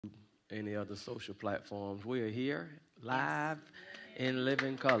any other social platforms. We are here live in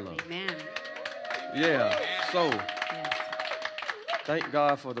living color. Amen. Yeah. So Yes. thank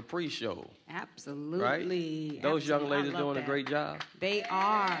God for the pre-show. Absolutely. Right? Those young ladies doing that. a great job. They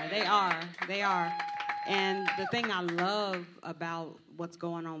are. And the thing I love about what's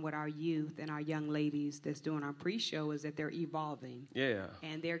going on with our youth and our young ladies that's doing our pre-show is that they're evolving. Yeah.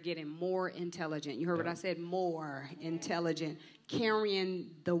 And they're getting more intelligent. You heard what I said, more intelligent, carrying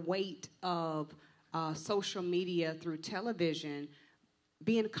the weight of social media through television,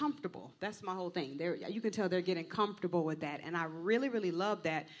 being comfortable. That's my whole thing. You can tell they're getting comfortable with that. And I really, really love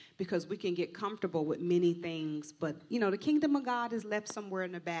that because we can get comfortable with many things. But, you know, the kingdom of God is left somewhere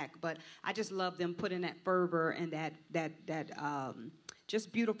in the back. But I just love them putting that fervor and that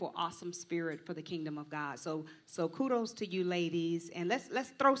just beautiful, awesome spirit for the kingdom of God. So kudos to you ladies. And let's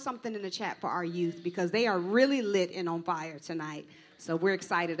throw something in the chat for our youth because they are really lit and on fire tonight. So we're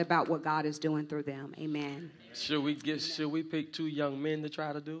excited about what God is doing through them. Amen. Should we pick 2 young men to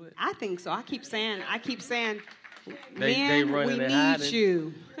try to do it? I think so. I keep saying, They men, running we and need hiding.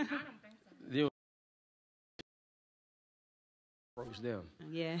 you. You approach them.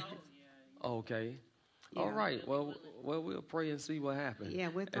 Yeah. Okay. Yeah. All right. Well, we'll pray and see what happens. Yeah,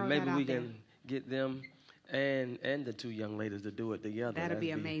 we'll throw and maybe that we out there. can get them and the 2 young ladies to do it together. That'd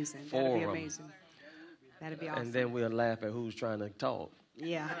be amazing. For That'd be 'em. amazing. That'd be awesome. And then we'll laugh at who's trying to talk.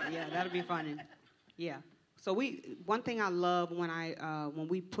 Yeah, that'd be funny. Yeah. So one thing I love when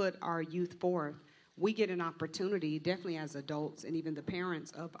we put our youth forth, we get an opportunity, definitely as adults and even the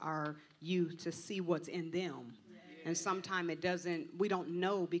parents of our youth, to see what's in them. And sometimes we don't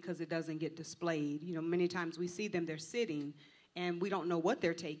know because it doesn't get displayed. You know, many times we see them, they're sitting, and we don't know what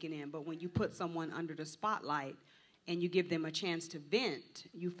they're taking in. But when you put someone under the spotlight and you give them a chance to vent,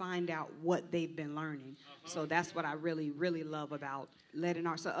 you find out what they've been learning. So that's what I really, really love about letting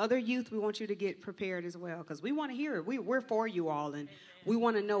so other youth, we want you to get prepared as well because we want to hear it. We're for you all, and we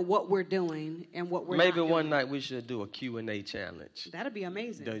want to know what we're doing and what we're Maybe not one doing. night we should do a Q&A challenge. That'd be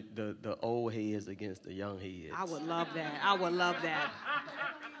amazing. The old heads against the young heads. I would love that.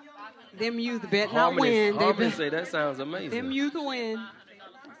 Them youth bet not win. Harmony say that sounds amazing. Them youth win.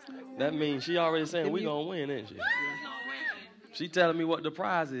 That means she already saying we gonna win, isn't she? Yeah. She telling me what the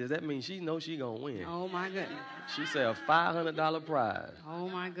prize is. That means she knows she gonna win. Oh my goodness. She said a $500 prize. Oh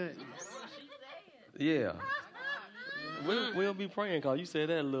my goodness. Yeah. We'll be praying because you said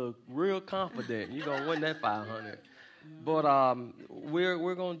that look real confident. You're gonna win that 500. But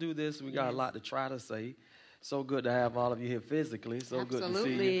we're gonna do this. We got a lot to try to say. So good to have all of you here physically. So Absolutely. good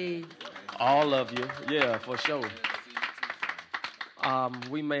to see you. All of you. Yeah, for sure.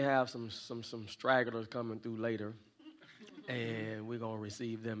 We may have some stragglers coming through later, and we're going to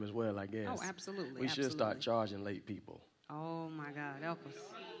receive them as well, I guess. Oh, absolutely. We should start charging late people. Oh, my God. Help us.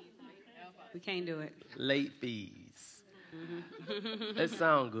 We can't do it. Late fees. Mm-hmm. It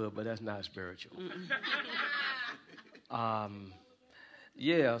sounds good, but that's not spiritual.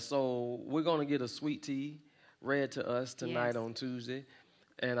 Yeah, so we're going to get a sweet tea read to us tonight on Tuesday,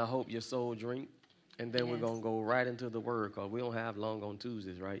 and I hope your soul drink. And then we're going to go right into the word because we don't have long on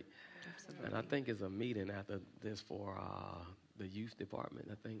Tuesdays, right? Absolutely. And I think it's a meeting after this for the youth department,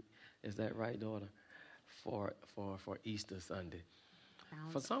 I think. Is that right, daughter? For Easter Sunday.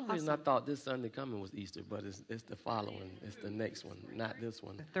 For some reason, I thought this Sunday coming was Easter, but it's the following. It's the next one, not this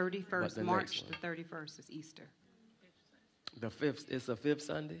one. The 31st, March the 31st is Easter. The 5th, it's a 5th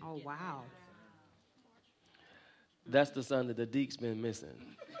Sunday? Oh, wow. That's the Sunday the Deke's been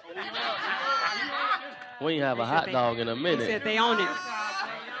missing. We ain't have a hot dog in a minute. They said they own it.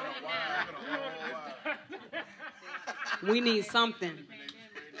 We need something.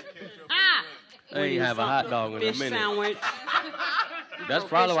 They ain't have a hot dog in a minute. Fish sandwich. That's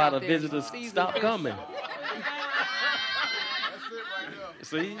probably why the visitors stopped coming.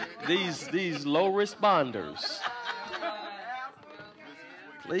 See, these low responders.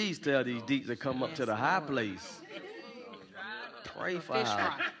 Please tell these deacons to come up to the high place. Pray for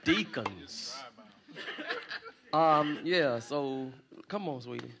our deacons. Yeah, so come on,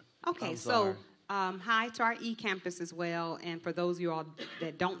 sweetie. Okay, so hi to our e-campus as well. And for those of you all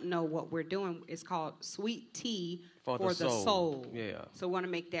that don't know what we're doing, it's called Sweet Tea for the Soul. Yeah. So we want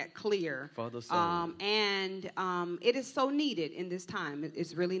to make that clear. For the soul. And it is so needed in this time.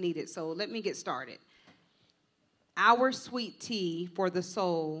 It's really needed. So let me get started. Our sweet tea for the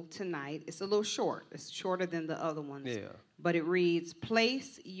soul tonight, it's a little short. It's shorter than the other ones. Yeah. But it reads,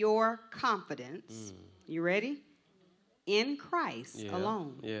 place your confidence, you ready? In Christ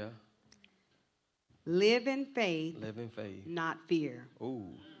alone. Yeah. Live in faith. Live in faith. Not fear.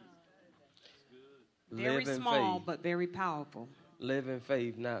 Ooh. Very small, but very powerful. Live in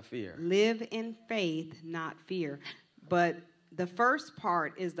faith, not fear. Live in faith, not fear. But the first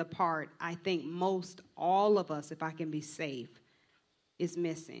part is the part I think most all of us, if I can be safe, is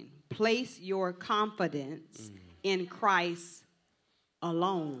missing. Place your confidence in Christ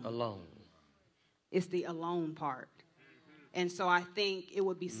alone. Alone. It's the alone part. And so I think it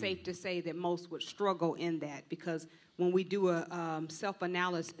would be safe to say that most would struggle in that, because when we do a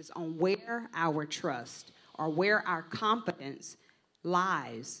self-analysis on where our trust or where our confidence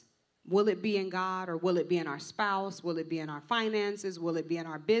lies, will it be in God, or will it be in our spouse? Will it be in our finances? Will it be in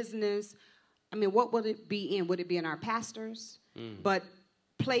our business? I mean, what would it be in? Would it be in our pastors? But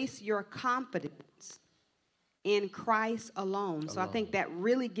place your confidence in Christ alone. So I think that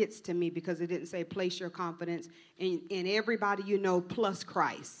really gets to me, because it didn't say place your confidence in everybody you know plus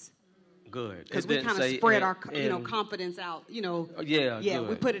Christ. Good. Because we kind of spread our confidence out. Yeah. Good.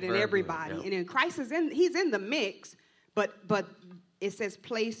 We put it in Very everybody, good, and then Christ he's in the mix, but it says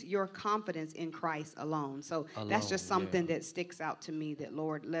place your confidence in Christ alone. So that's just something that sticks out to me, that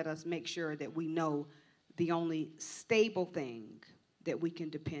Lord, let us make sure that we know the only stable thing that we can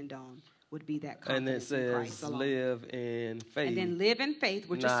depend on would be that confidence in Christ alone. And it says live in faith. And then live in faith,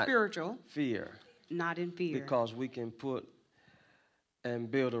 which is spiritual. Fear. Not in fear. Because we can put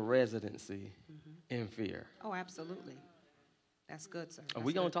and build a residency in fear. Oh, absolutely. That's good, sir.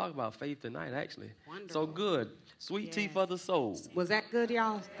 We're going to talk about faith tonight, actually. Wonderful. So good. Sweet tea for the soul. Was that good,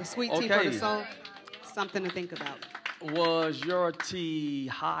 y'all? The sweet tea for the soul? Something to think about. Was your tea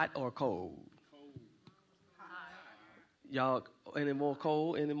hot or cold? Y'all, any more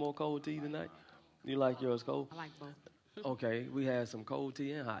cold tea tonight? You like yours cold? I like both. Okay, we had some cold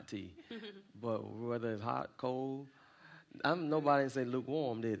tea and hot tea. But whether it's hot, cold, nobody say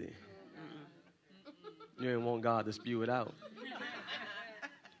lukewarm, did he? You didn't want God to spew it out.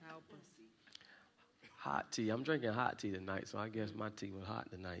 Help us. Hot tea. I'm drinking hot tea tonight, so I guess my tea was hot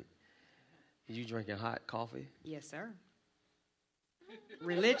tonight. You drinking hot coffee? Yes, sir.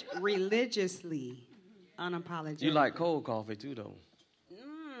 Religiously, unapologetic. You like cold coffee too, though?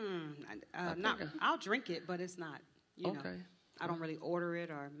 I'll drink it, but it's not. You know, okay. I don't really order it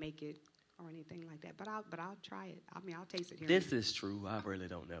or make it or anything like that. But I'll try it. I mean, I'll taste it here. This is true. I really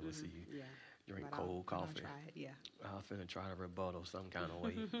don't never see you drink cold coffee. I'll try it. Yeah. I'm finna try to rebuttal some kind of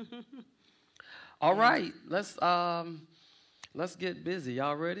way. All right, let's get busy.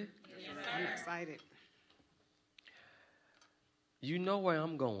 Y'all ready? I'm excited. You know where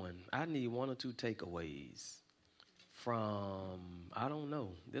I'm going. I need one or two takeaways from, I don't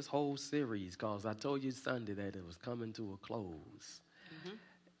know, this whole series, because I told you Sunday that it was coming to a close.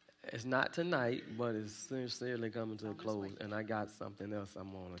 It's not tonight, but it's sincerely coming to a close, and I got something else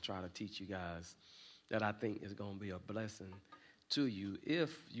I'm going to try to teach you guys that I think is going to be a blessing to you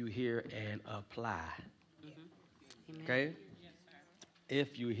if you hear and apply. Okay?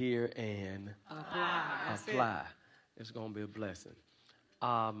 If you hear and apply. It's going to be a blessing.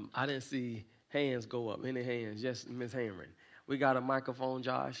 I didn't see hands go up. Any hands? Yes, Miss Hamron. We got a microphone,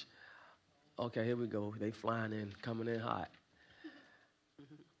 Josh. Okay, here we go. They flying in, coming in hot.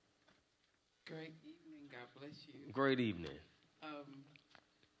 Great evening. God bless you. Great evening.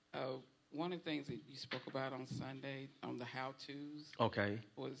 One of the things that you spoke about on Sunday on the how-tos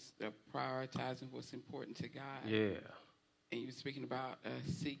was prioritizing what's important to God. Yeah. And you were speaking about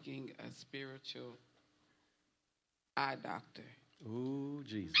seeking a spiritual eye doctor. Ooh,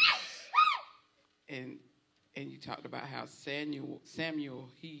 Jesus. And you talked about how Samuel,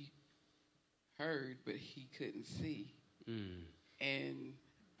 he heard, but he couldn't see. And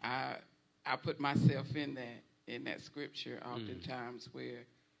I put myself in that scripture oftentimes where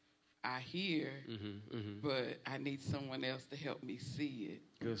I hear, but I need someone else to help me see it.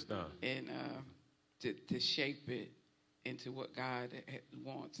 Good stuff. And to shape it into what God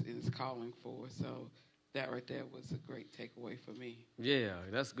wants and is calling for. So that right there was a great takeaway for me. Yeah,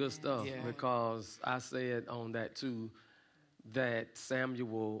 that's good stuff. Yeah. Because I said on that too, that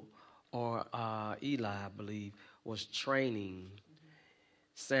Samuel or Eli, I believe, was training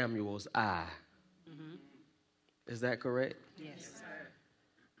Samuel's eye. Is that correct? Yes.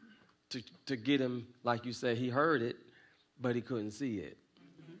 To get him, like you said, he heard it, but he couldn't see it.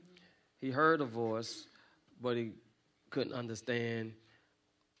 He heard a voice, but he couldn't understand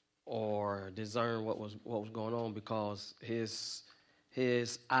or discern what was going on, because his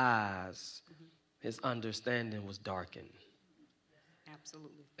eyes, his understanding was darkened.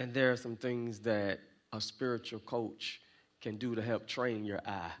 Absolutely. And there are some things that a spiritual coach can do to help train your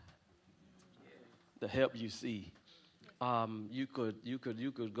eye, to help you see. You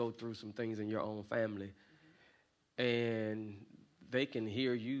could go through some things in your own family, and they can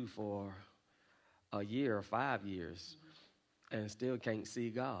hear you for a year or 5 years, and still can't see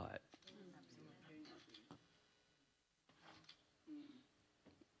God.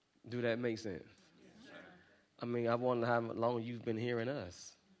 Do that make sense? I mean, I wonder how long you've been hearing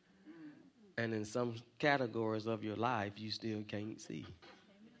us. And in some categories of your life, you still can't see.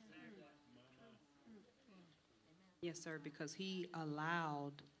 Yes, sir, because he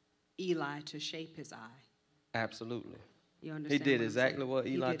allowed Eli to shape his eye. Absolutely. You understand? He did exactly what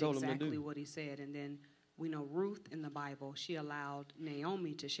Eli told him to do. He did exactly what he said. And then we know Ruth in the Bible, she allowed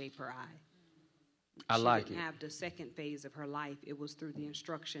Naomi to shape her eye. She didn't have the second phase of her life. It was through the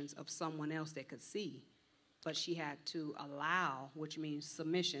instructions of someone else that could see. But she had to allow, which means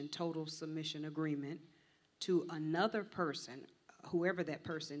submission, total submission agreement, to another person, whoever that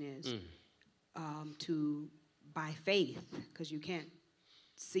person is, to, by faith, because you can't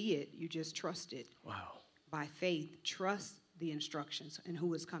see it, you just trust it. Wow. By faith, trust the instructions and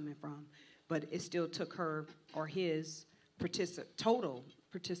who it's coming from. But it still took her or his total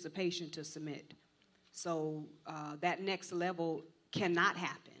participation to submit. So that next level cannot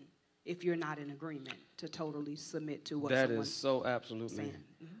happen if you're not in agreement to totally submit to what someone's is so absolutely saying.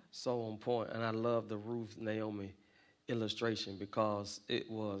 So on point. And I love the Ruth Naomi illustration because it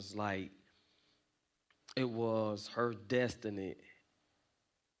was her destiny,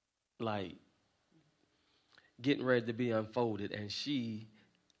 like getting ready to be unfolded, and she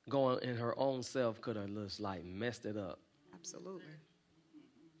going in her own self could have just like messed it up. Absolutely.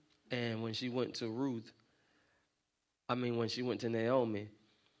 And when she went to when she went to Naomi,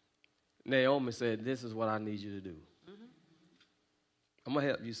 Naomi said, "This is what I need you to do. I'm going to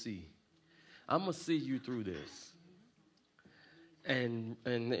help you see. I'm going to see you through this." And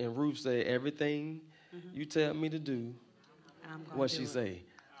Ruth said, "Everything you tell me to do," what she say?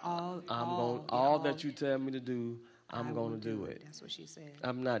 All that you tell me to do, I'm going to do it. That's what she said.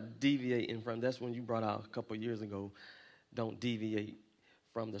 I'm not deviating from. That's when you brought out a couple of years ago, don't deviate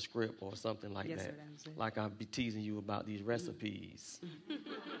from the script or something like that. Sir, like I'll be teasing you about these recipes.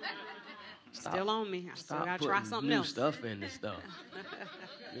 Still on me. I still got to try something new else. Stuff in this stuff.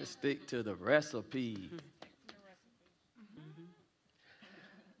 Just stick to the recipe.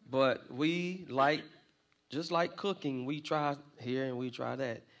 But we just like cooking, we try here and we try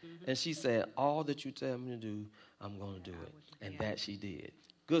that. And she said, "All that you tell me to do, I'm going to do it." And that she did.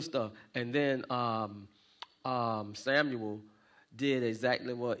 Good stuff. And then Samuel did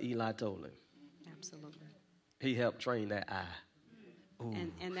exactly what Eli told him. Absolutely. He helped train that eye. Ooh,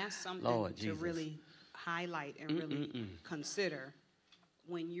 and that's something Lord to Jesus. really highlight and really consider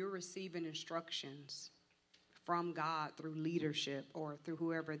when you're receiving instructions from God through leadership or through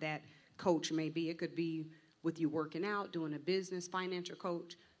whoever that coach may be. It could be with you working out, doing a business, financial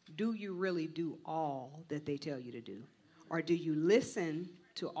coach. Do you really do all that they tell you to do? Or do you listen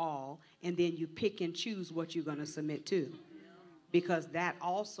to all and then you pick and choose what you're going to submit to? Because that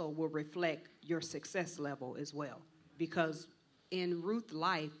also will reflect your success level as well. Because in Ruth's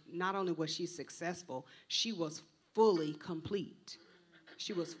life, not only was she successful, she was fully complete.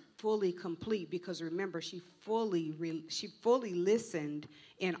 She was fully complete because remember, she fully listened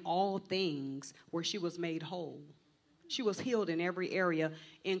in all things where she was made whole. She was healed in every area,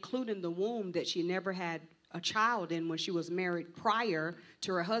 including the womb that she never had a child in when she was married prior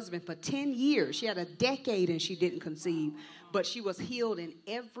to her husband for 10 years. She had a decade and she didn't conceive, but she was healed in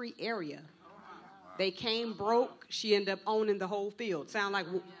every area. They came broke. She ended up owning the whole field. Sound like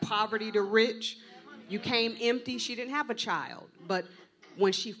poverty to rich. You came empty. She didn't have a child, but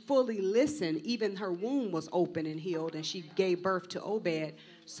when she fully listened, even her womb was open and healed, and she gave birth to Obed.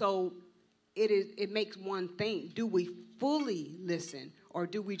 So it makes one think, do we fully listen, or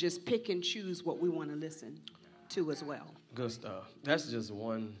do we just pick and choose what we want to listen to as well? Good stuff. That's just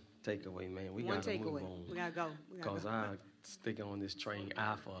one takeaway, man. We got to move on. We got to go. Because I stick on this train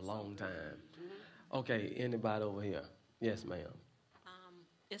eye for a long time. Okay, anybody over here? Yes, ma'am.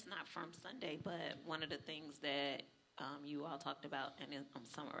 It's not from Sunday, but one of the things that you all talked about, and I'm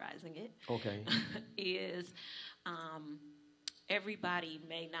summarizing it, okay, is everybody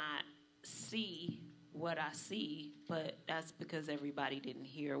may not see what I see, but that's because everybody didn't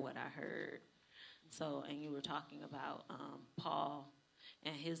hear what I heard. So, and you were talking about Paul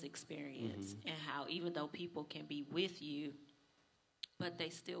and his experience and how even though people can be with you, but they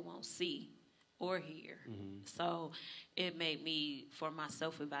still won't see or hear. So it made me, for my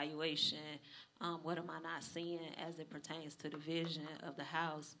self-evaluation, what am I not seeing as it pertains to the vision of the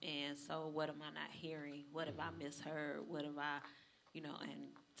house? And so what am I not hearing? What have I misheard? What have I, and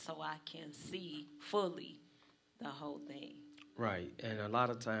so I can see fully the whole thing. Right. And a lot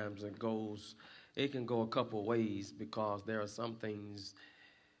of times it can go a couple ways because there are some things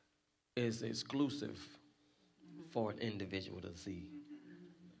is exclusive for an individual to see.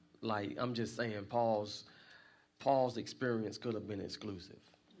 Like, I'm just saying, Paul's experience could have been exclusive.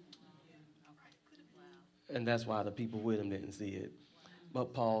 And that's why the people with him didn't see it.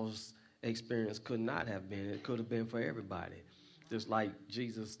 But Paul's experience could not have been. It could have been for everybody. Just like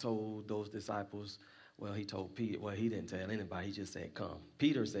Jesus told those disciples, well, he told Peter, well, he didn't tell anybody. He just said, come.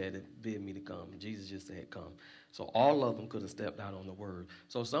 Peter said, bid me to come. Jesus just said, come. So all of them could have stepped out on the word.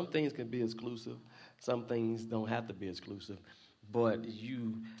 So some things can be exclusive. Some things don't have to be exclusive. But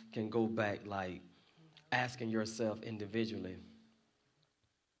you can go back like asking yourself individually,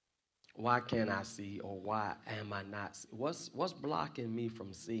 why can't I see, or why am I not? What's blocking me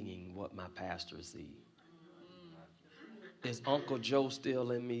from seeing what my pastors see? Is Uncle Joe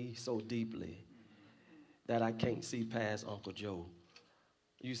still in me so deeply that I can't see past Uncle Joe?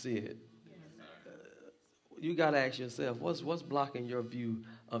 You see it? You got to ask yourself, what's blocking your view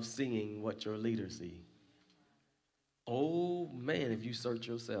of seeing what your leaders see? Oh, man, if you search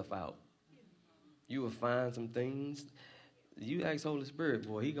yourself out, you will find some things. You ask Holy Spirit,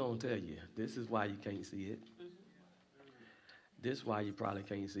 boy, he going to tell you, this is why you can't see it. This is why you probably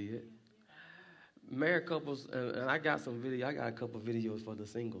can't see it. Married couples, and I got a couple videos for the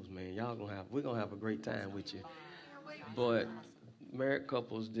singles, man. We're going to have a great time with you. But married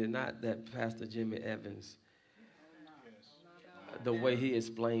couples did not, that Pastor Jimmy Evans, the way he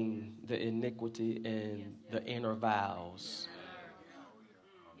explained the iniquity and the inner vows.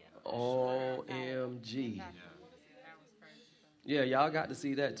 OMG. Yeah, y'all got to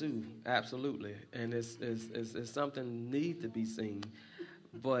see that too. Absolutely. And it's something need to be seen.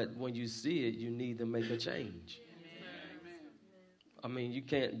 But when you see it, you need to make a change. I mean, you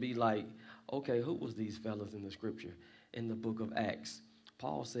can't be like, okay, who was these fellas in the scripture in the book of Acts?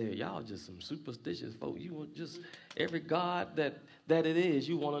 Paul said, y'all just some superstitious folk. You want just every God that it is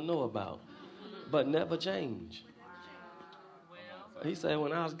you want to know about, but never change. He said,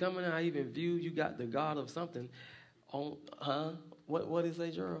 when I was coming, I even viewed you got the God of something on, What did he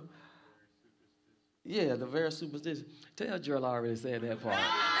say, Gerald? Yeah, the very superstitious. Tell Gerald I already said that part.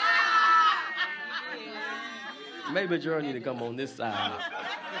 Maybe Gerald need to come on this side.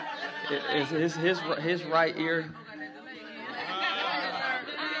 His right ear.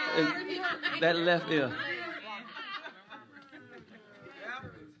 That left ear.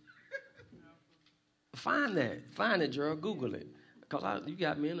 Find it, Gerald. Google it, cause you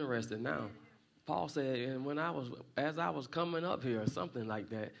got me interested now. Paul said, and as I was coming up here, or something like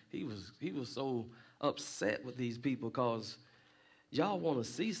that, he was so upset with these people because y'all want to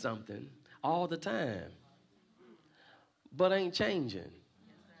see something all the time, but ain't changing.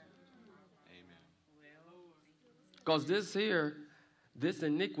 Because this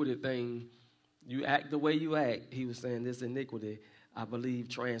iniquity thing, you act the way you act. He was saying this iniquity, I believe,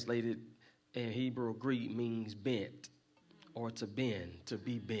 translated in Hebrew or Greek means bent or to bend, to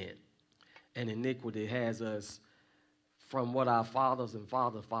be bent. And iniquity has us from what our fathers and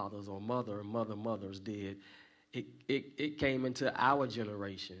fathers or mothers did. It came into our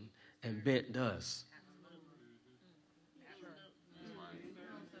generation and bent us.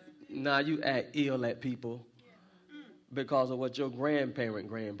 Now you act ill at people because of what your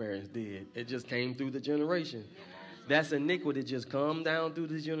grandparents did. It just came through the generation. That's iniquity just come down through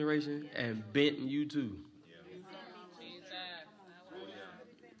the generation and bent you too.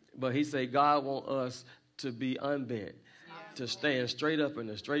 But he said God wants us to be unbent, to stand straight up and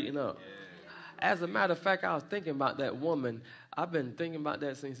to straighten up. As a matter of fact, I was thinking about that woman. I've been thinking about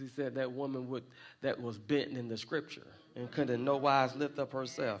that since he said that woman that was bent in the scripture and could in no wise lift up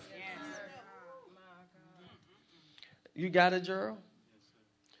herself. You got it, Gerald?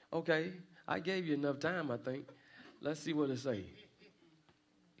 Okay. I gave you enough time, I think. Let's see what it say.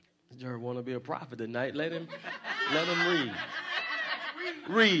 Gerald want to be a prophet tonight. Let him read.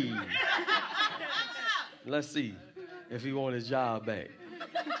 Read. Let's see if he want his job back.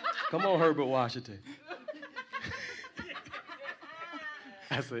 Come on, Herbert Washington.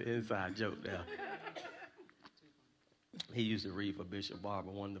 That's an inside joke now. He used to read for Bishop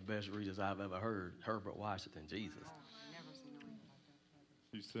Barber, one of the best readers I've ever heard, Herbert Washington, Jesus.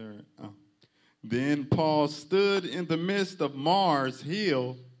 You, sir. Then Paul stood in the midst of Mars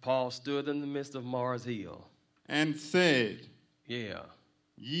Hill. Paul stood in the midst of Mars Hill. And said, yeah.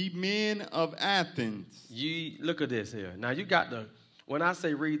 Ye men of Athens. Ye, look at this here. Now you got when I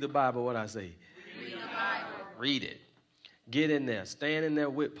say read the Bible, what I say? Read the Bible. Read it. Get in there. Stand in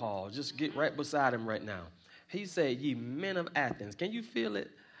there with Paul. Just get right beside him right now. He said, ye men of Athens. Can you feel it?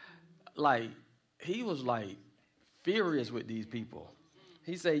 Like, he was like furious with these people.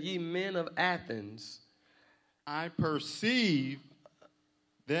 He said, ye men of Athens. I perceive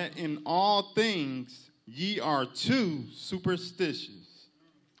that in all things ye are too superstitious.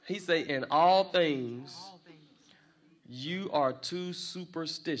 He say, in all things, you are too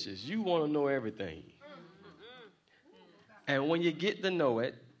superstitious. You want to know everything. And when you get to know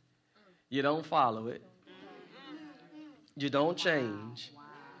it, you don't follow it. You don't change.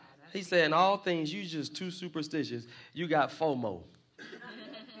 He said, in all things, you just too superstitious. You got FOMO.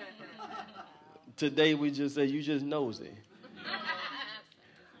 Today we just say you just nosy.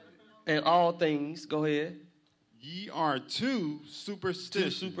 In all things, go ahead. Ye are too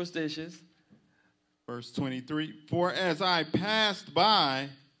superstitious. Too superstitious. Verse 23, for as I passed by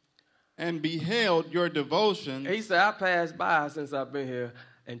and beheld your devotion. He said, I passed by since I've been here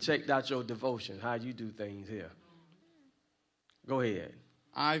and checked out your devotion, how you do things here. Go ahead.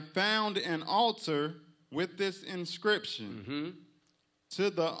 I found an altar with this inscription. Mm-hmm. To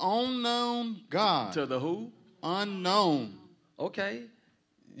the unknown God. To the who? Unknown. Okay.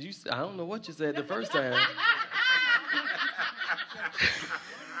 I don't know what you said the first time.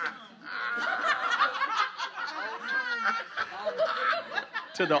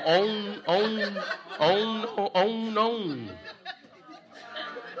 To the unknown.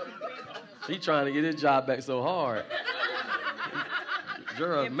 He trying to get his job back so hard.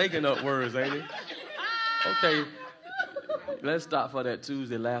 You're making up words, ain't he? Okay. Let's stop for that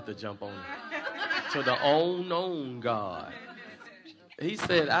Tuesday laughter jump on. To the unknown God. He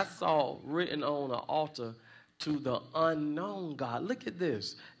said, I saw written on an altar to the unknown God. Look at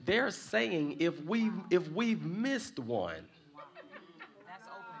this. They're saying if we've missed one. That's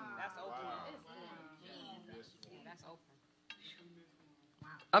open. That's open.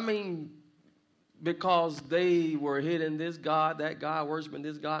 I mean, because they were hitting this God, that God, worshiping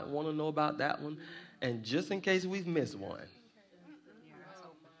this God, want to know about that one. And just in case we've missed one.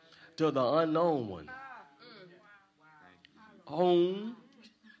 To the unknown one. Home.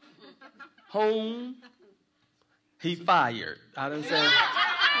 He fired. I didn't say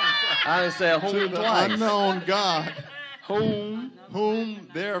home to the twice. Unknown God. Whom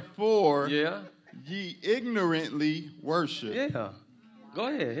therefore yeah. ye ignorantly worship. Yeah. Go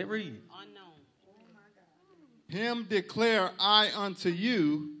ahead, hit read. Unknown. Him declare I unto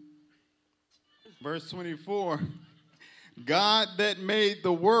you. Verse 24. God that made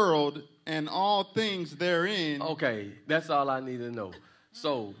the world and all things therein. Okay, that's all I need to know.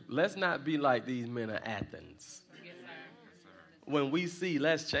 So let's not be like these men of Athens. Yes, sir. When we see,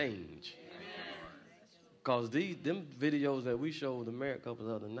 let's change. Because them videos that we showed the married couple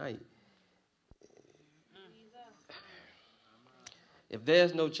the other night, if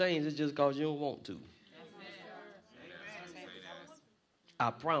there's no change, it's just because you don't want to.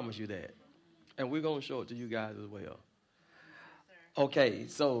 I promise you that. And we're going to show it to you guys as well. Okay,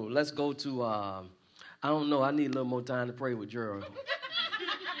 so let's go to, I don't know, I need a little more time to pray with Gerald.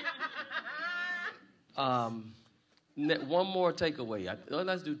 One more takeaway.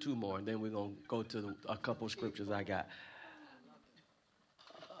 Let's do two more, and then we're going to go to a couple scriptures I got.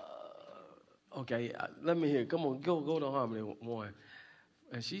 Okay, let me hear. Come on, go to Harmony one.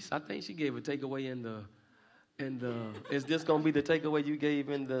 And I think she gave a takeaway in the. Is this going to be the takeaway you gave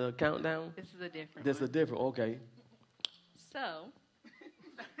in the countdown? This is a different This is one. a different, okay. So,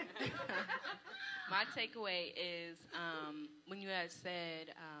 my takeaway is when you had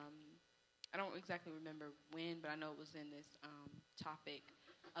said, I don't exactly remember when, but I know it was in this topic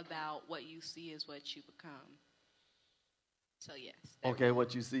about what you see is what you become. So, yes. Okay,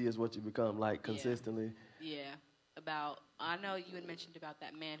 what you see is what you become, like consistently. Yeah. I know you had mentioned about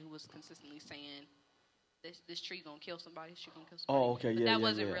that man who was consistently saying, this tree gonna kill somebody, she gonna kill somebody. Oh, okay, but yeah, that yeah,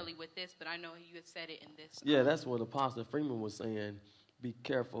 wasn't yeah. really with this, but I know you had said it in this. Yeah, that's what Apostle Freeman was saying. Be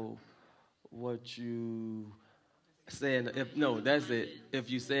careful what you say. That's it.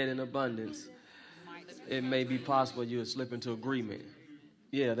 If you say it in abundance, it may be possible you'll slip into agreement.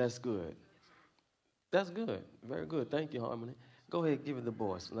 Yeah, that's good. That's good. Very good. Thank you, Harmony. Go ahead, give it the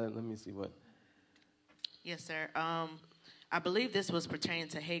voice. Let me see what. Yes, sir. I believe this was pertaining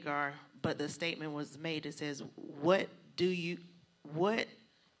to Hagar, but the statement was made. It says, what you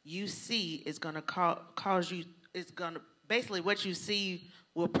see is going to cause you, it's going to, basically what you see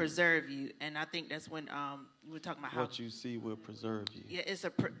will preserve you. And I think that's when you were talking about how. What you see will preserve you. Yeah,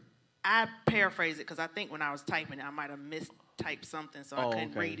 I paraphrase it because I think when I was typing it, I might have mistyped something, so I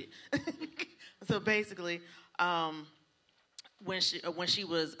couldn't read it. So basically, when she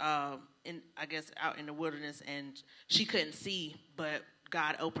was out in the wilderness and she couldn't see, but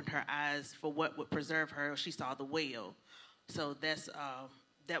God opened her eyes for what would preserve her. She saw the well. So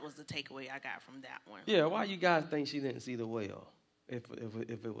that was the takeaway I got from that one. Yeah, why you guys think she didn't see the well if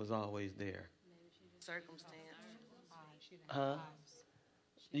it was always there? Circumstance. Huh?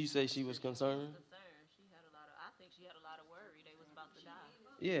 You say she was concerned?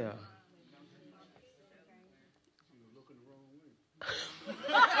 Yeah.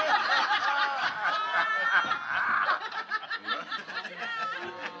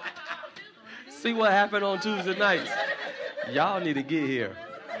 See what happened on Tuesday nights? Y'all need to get here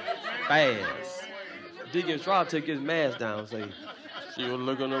fast. Deacon Straub took his mask down and say, she was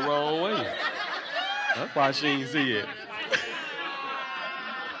looking the wrong way. That's why she didn't see it.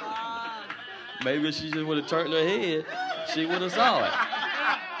 Maybe if she just would have turned her head, she would have saw it.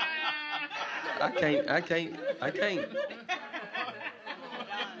 I can't. I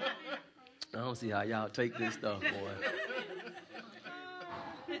don't see how y'all take this stuff, boy.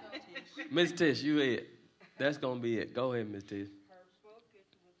 Miss Tish, you it. That's gonna be it. Go ahead, Miss Tish.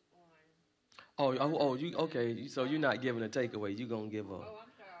 Oh, you okay? So you're not giving a takeaway. You gonna give up?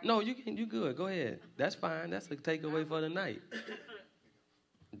 No, you can. You good? Go ahead. That's fine. That's a takeaway for the night.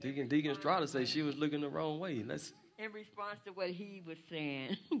 Deacon Strada said she was looking the wrong way. Let's. In response to what he was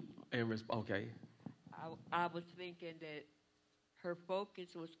saying. Okay. I was thinking that her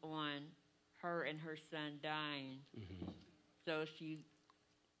focus was on her and her son dying. Mm-hmm. So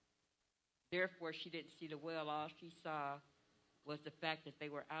therefore she didn't see the well. All she saw was the fact that they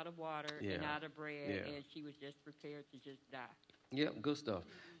were out of water and out of bread, and she was just prepared to just die. Yep, good stuff.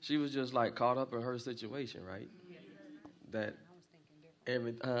 She was just like caught up in her situation, right? That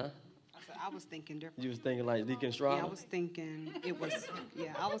every I was thinking different. You was thinking like Deacon Strada? Yeah,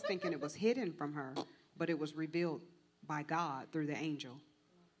 I was thinking it was hidden from her, but it was revealed by God through the angel.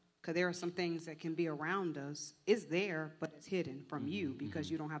 Because there are some things that can be around us. It's there, but it's hidden from you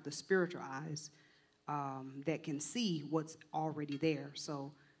because you don't have the spiritual eyes that can see what's already there.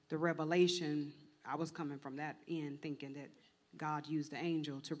 So the revelation, I was coming from that end thinking that God used the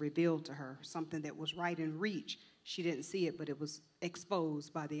angel to reveal to her something that was right in reach. She didn't see it, but it was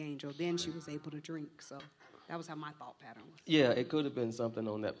exposed by the angel. Then she was able to drink. So that was how my thought pattern was. Yeah, it could have been something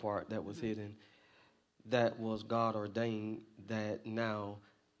on that part that was hidden, that was God ordained, that now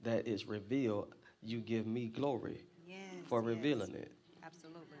that it's revealed, you give me glory for revealing it.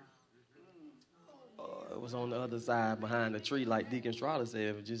 Absolutely. It was on the other side behind the tree, like Deacon Strada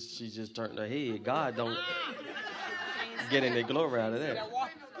said. She just turned her head. God don't get any glory out of that.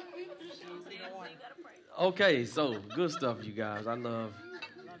 Okay, so good stuff, you guys. I love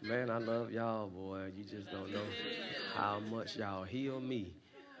y'all, boy. You just don't know how much y'all heal me.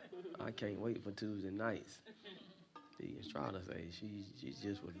 I can't wait for Tuesday nights. Deacon Strada say she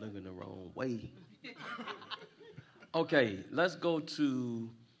just was looking the wrong way. Okay, let's go to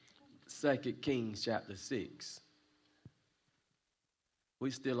 2 Kings chapter 6.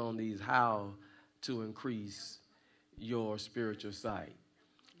 We're still on these how to increase your spiritual sight.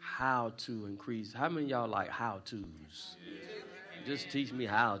 How to increase. How many of y'all like how-tos? Just teach me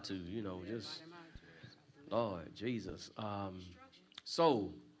how to, just, Lord Jesus.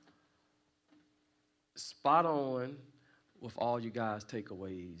 So, spot on with all you guys'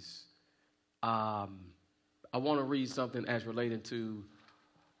 takeaways. I want to read something as related to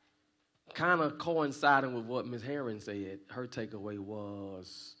kind of coinciding with what Ms. Herron said. Her takeaway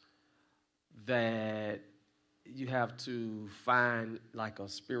was that you have to find like a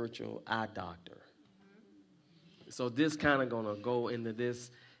spiritual eye doctor. So this kind of going to go into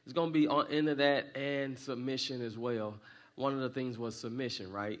this. It's going to be into that and submission as well. One of the things was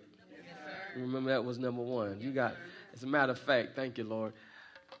submission, right? Yes, sir. Remember that was number one. You got, as a matter of fact, thank you, Lord.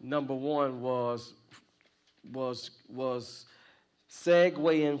 Number one was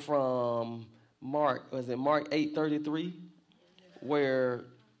segueing from Mark 8:33, where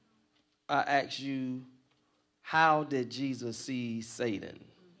I asked you, how did Jesus see Satan?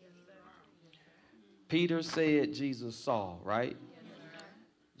 Peter said Jesus saw, right?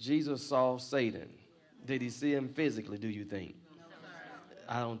 Jesus saw Satan. Did he see him physically, do you think?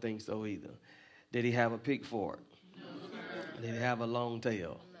 I don't think so either. Did he have a pick fork? Did he have a long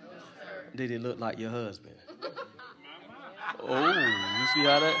tail? Did he look like your husband? Oh, you see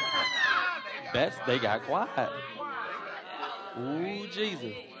how they got quiet. Ooh,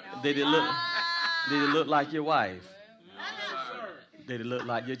 Jesus. Did it look like your wife? Did it look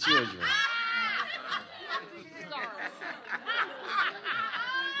like your children?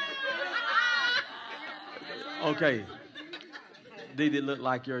 Okay. Did it look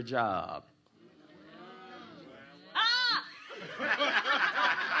like your job?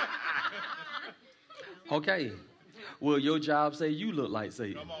 Okay. Will your job say you look like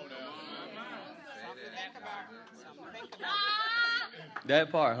Satan?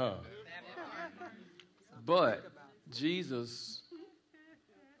 That part, huh? But Jesus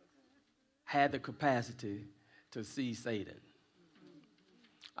had the capacity to see Satan.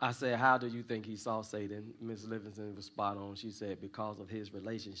 I said, how do you think he saw Satan? Miss Livingston was spot on. She said, because of his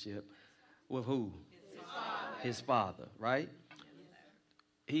relationship with who? His father, right?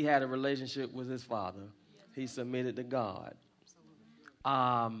 He had a relationship with his father. He submitted to God.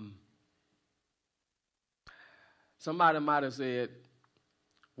 Somebody might have said,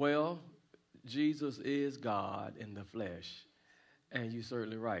 well, Jesus is God in the flesh. And you're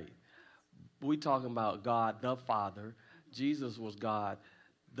certainly right. We're talking about God the Father. Jesus was God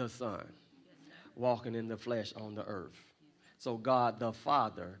the Son, walking in the flesh on the earth. So God the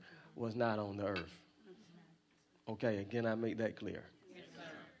Father was not on the earth. Okay, again, I make that clear.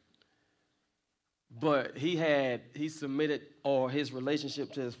 But he submitted, or his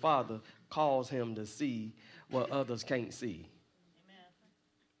relationship to his father caused him to see what others can't see.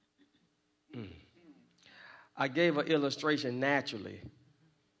 I gave an illustration naturally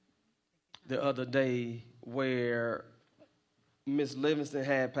the other day where Miss Livingston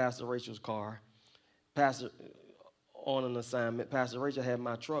had Pastor Rachel's car, on an assignment. Pastor Rachel had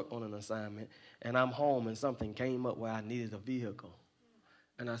my truck on an assignment, and I'm home, and something came up where I needed a vehicle.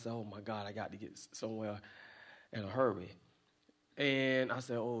 And I said, oh, my God, I got to get somewhere in a hurry. And I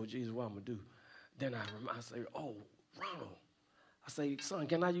said, oh, Jesus, what I'm going to do? Then I say, oh, Ronald. I say, son,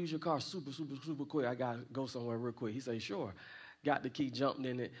 can I use your car super, super, super quick? I got to go somewhere real quick. He said, sure. Got the key, jumped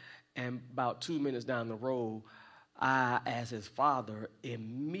in it, and about 2 minutes down the road, I, as his father,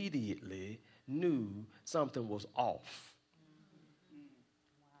 immediately knew something was off.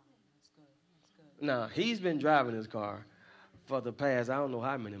 Now, he's been driving his car for the past, I don't know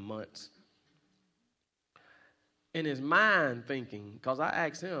how many months. In his mind thinking, because I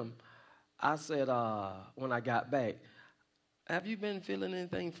asked him, I said, when I got back, have you been feeling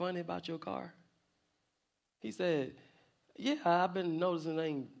anything funny about your car? He said, yeah, I've been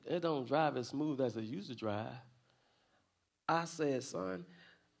noticing it don't drive as smooth as it used to drive. I said, son,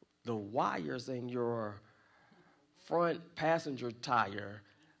 the wires in your front passenger tire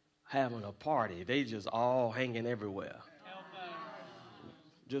having a party. They just all hanging everywhere.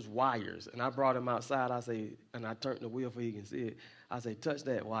 Just wires. And I brought him outside. I say, and I turned the wheel so he can see it. I say, touch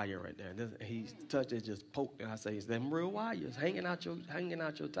that wire right there. And he touched it, just poked. And I say, it's them real wires hanging out your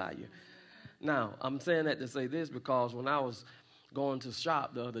tire. Now, I'm saying that to say this because when I was going to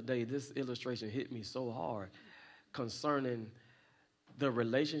shop the other day, this illustration hit me so hard concerning the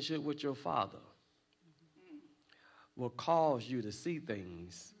relationship with your father will cause you to see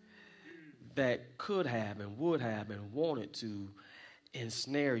things that could have and would have and wanted to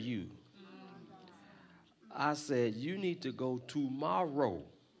ensnare you. I said, you need to go tomorrow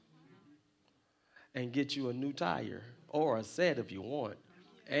and get you a new tire or a set if you want.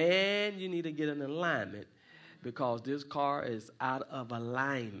 And you need to get an alignment because this car is out of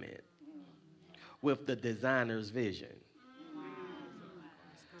alignment with the designer's vision.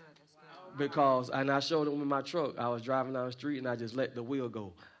 Because, and I showed him with my truck. I was driving down the street and I just let the wheel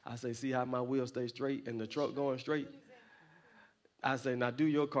go. I say, see how my wheel stays straight and the truck going straight? I say, now do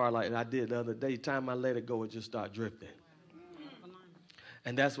your car like I did the other day. Time I let it go, it just start drifting.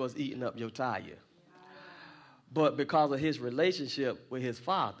 And that's what's eating up your tire. But because of his relationship with his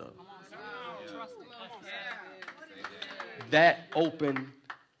father, that opened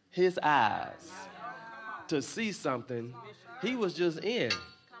his eyes to see something he was just in.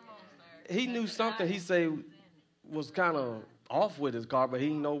 He knew something he said was kind of off with his car, but he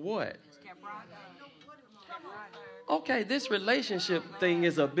didn't know what. Okay, this relationship thing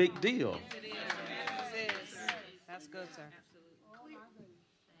is a big deal. That's good, sir.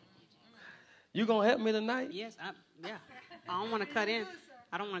 You gonna help me tonight? Yes, yeah. I don't want to cut in. Okay,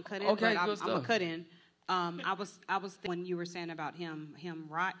 but I'm gonna cut in. I was when you were saying about him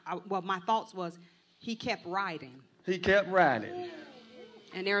right. Well, my thoughts was he kept riding. He kept riding.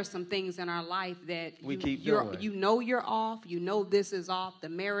 And there are some things in our life that you know you're off. You know this is off. The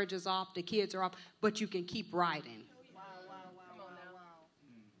marriage is off. The kids are off. But you can keep riding.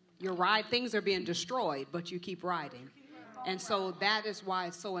 Your ride, things are being destroyed, but you keep riding. And so that is why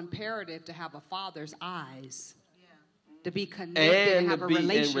it's so imperative to have a father's eyes, to be connected and have a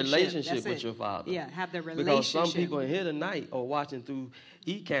relationship. In relationship with your father. Yeah, have the relationship. Because some people in here tonight or watching through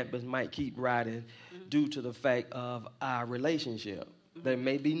eCampus might keep riding due to the fact of our relationship. There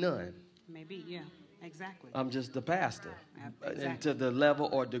may be none. Maybe, yeah, exactly. I'm just the pastor. Exactly. And to the level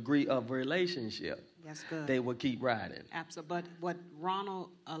or degree of relationship, that's good. They will keep riding. Absolutely. But what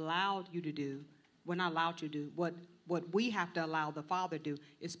Ronald allowed you to do, we're not allowed to do, what we have to allow the Father to do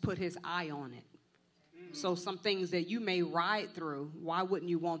is put his eye on it. So some things that you may ride through, why wouldn't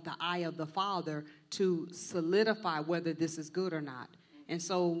you want the eye of the Father to solidify whether this is good or not? And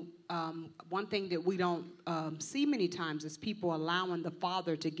so one thing that we don't see many times is people allowing the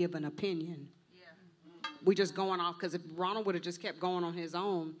father to give an opinion. We just going off, because if Ronald would have just kept going on his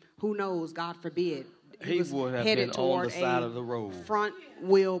own, who knows, God forbid, he would have been on the side of the road. Front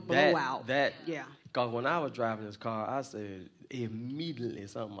wheel blowout. Yeah. Because when I was driving this car, I said immediately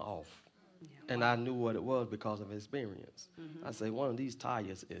something off. Yeah, and I knew what it was because of experience. Mm-hmm. I said, one of these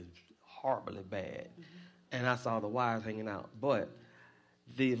tires is horribly bad. Mm-hmm. And I saw the wires hanging out. But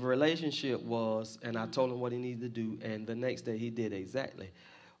the relationship was, and I told him what he needed to do, and the next day he did exactly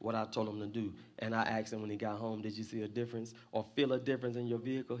what I told him to do. And I asked him when he got home, did you see a difference or feel a difference in your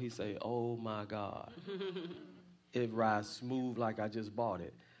vehicle? He said, oh, my God. It rides smooth like I just bought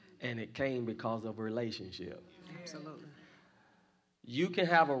it. And it came because of a relationship. Absolutely. You can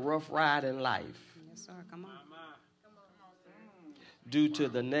have a rough ride in life. Yes, sir. Come on. Due to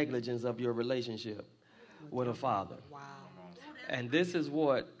the negligence of your relationship with a father. Wow. And this is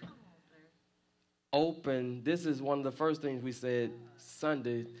what this is one of the first things we said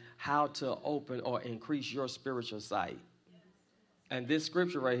Sunday, how to open or increase your spiritual sight. And this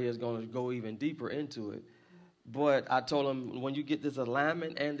scripture right here is going to go even deeper into it. But I told him, when you get this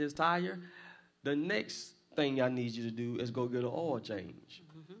alignment and this tire, the next thing I need you to do is go get an oil change.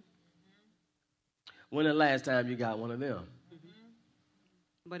 Mm-hmm. When the last time you got one of them? Mm-hmm.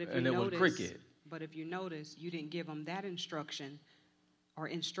 But if and you it notice, was cricket. But if you notice, you didn't give them that instruction or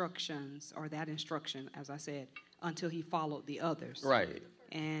instructions or that instruction, as I said, until he followed the others. Right.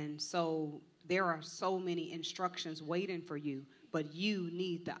 And so there are so many instructions waiting for you, but you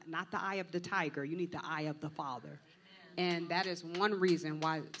need not the eye of the tiger, you need the eye of the Father. And that is one reason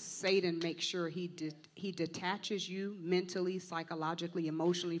why Satan makes sure he detaches you mentally, psychologically,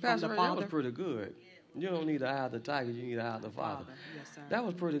 emotionally from the Father. That was pretty good. You don't need the eye of the tiger, you need the eye of the Father. Yes, sir. That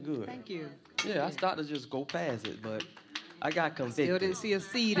was pretty good. Thank you. Yeah, I started to just go past it, but I got convicted. Still didn't see a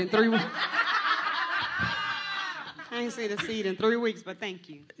seed in 3 weeks. I ain't seen a seed in 3 weeks, but thank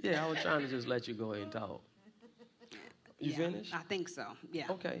you. Yeah, I was trying to just let you go ahead and talk. You finished? I think so.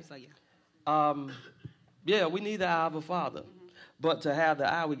 Yeah. Okay. So yeah. Yeah, we need the eye of a Father. Mm-hmm. But to have the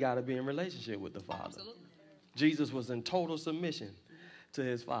eye, we got to be in relationship with the Father. Absolutely. Jesus was in total submission to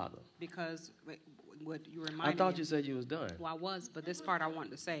his Father. Because what you reminded me. I thought you said you was done. Well, I was, but this part I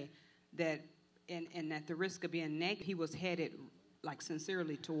wanted to say that, and at the risk of being negative, he was headed like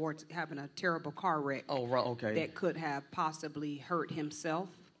sincerely towards having a terrible car wreck. Oh, right, okay. That could have possibly hurt himself,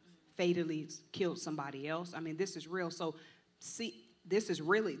 fatally killed somebody else. I mean, this is real. So, see, this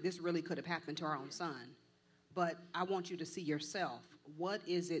really could have happened to our own son. But I want you to see yourself. What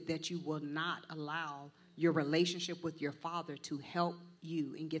is it that you will not allow your relationship with your Father to help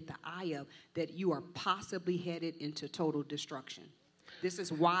you and get the eye of, that you are possibly headed into total destruction? This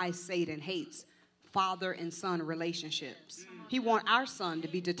is why Satan hates father and son relationships. He wants our son to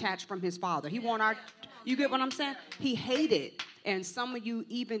be detached from his father. You get what I'm saying? He hated. And some of you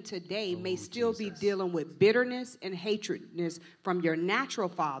even today may still be dealing with bitterness and hatredness from your natural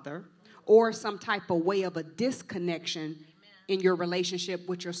father, or some type of way of a disconnection in your relationship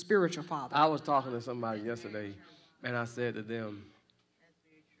with your spiritual father. I was talking to somebody yesterday, and I said to them,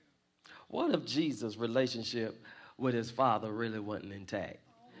 what if Jesus' relationship with his father really wasn't intact?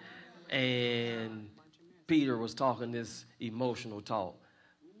 And Peter was talking this emotional talk.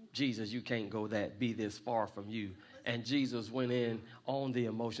 Jesus, you can't go that, be this far from you. And Jesus went in on the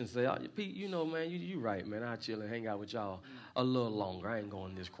emotion, said, oh, Pete, you know, man, you right, man. I'll chill and hang out with y'all a little longer. I ain't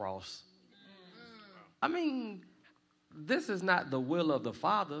going this cross. I mean, this is not the will of the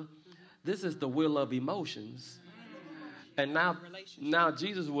Father. This is the will of emotions. And now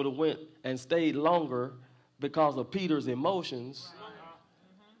Jesus would have went and stayed longer because of Peter's emotions.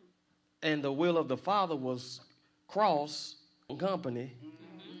 And the will of the Father was cross company.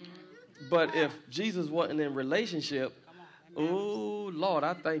 But if Jesus wasn't in relationship, oh, Lord,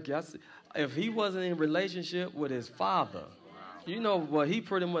 I thank you. If he wasn't in relationship with his Father, you know what he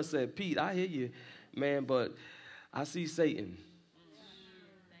pretty much said, Pete, I hear you, man, but I see Satan.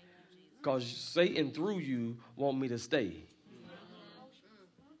 Because Satan through you want me to stay.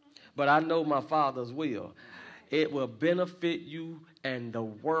 But I know my Father's will. It will benefit you and the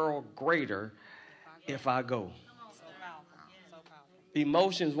world greater if I go.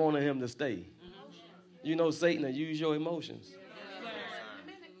 Emotions wanted him to stay. You know Satan will use your emotions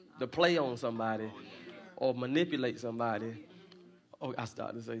to play on somebody or manipulate somebody. Oh, I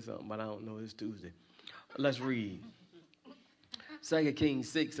started to say something, but I don't know. It's Tuesday. Let's read. 2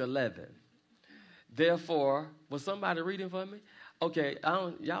 Kings 6:11. Therefore, was somebody reading for me? Okay,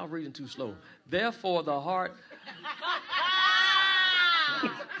 y'all reading too slow. Therefore, the heart.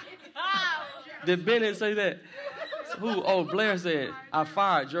 Did Bennett say that? Who? Oh, Blair said, I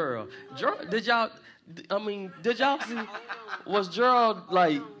fired Gerald. Did y'all see? Was Gerald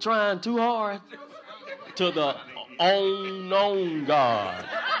like trying too hard? To the unknown God.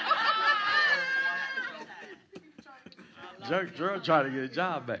 Gerald trying to get a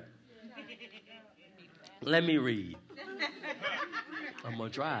job back. Let me read. I'm going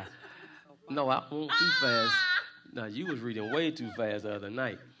to try. No, I won't too fast. Now, you was reading way too fast the other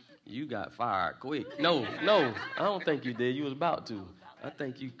night. You got fired quick. No, I don't think you did. You was about to. I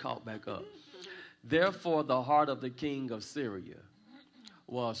think you caught back up. Therefore, the heart of the king of Syria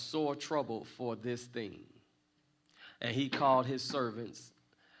was sore troubled for this thing. And he called his servants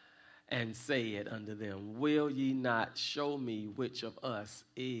and said unto them, will ye not show me which of us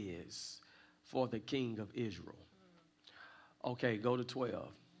is for the king of Israel? Okay, go to 12.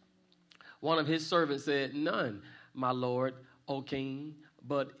 One of his servants said, none, my lord, O king,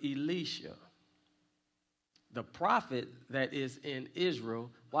 but Elisha, the prophet that is in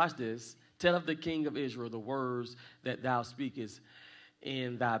Israel. Watch this. Tell of the king of Israel the words that thou speakest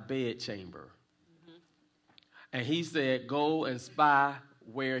in thy bedchamber. And he said, go and spy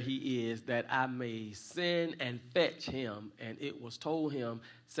where he is, that I may send and fetch him. And it was told him,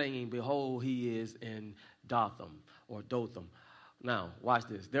 saying, behold, he is in Dotham or Dotham. Now, watch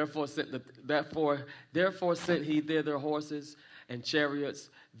this. Therefore sent he thither horses and chariots.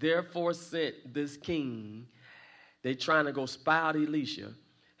 Therefore sent this king. They trying to go spy out Elisha.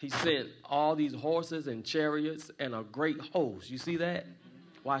 He sent all these horses and chariots and a great host. You see that?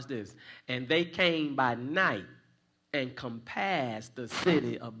 Watch this. And they came by night and compassed the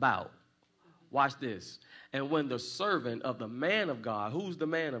city about. Watch this. And when the servant of the man of God, who's the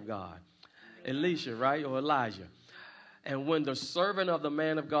man of God? Elisha, right? Or Elijah. And when the servant of the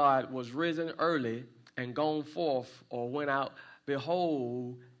man of God was risen early and gone forth or went out,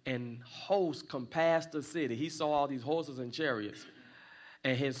 behold, and hosts compassed the city. He saw all these horses and chariots.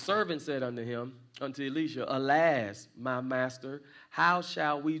 And his servant said unto him, unto Elisha, alas, my master, how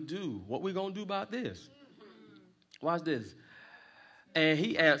shall we do? What we going to do about this? Watch this. And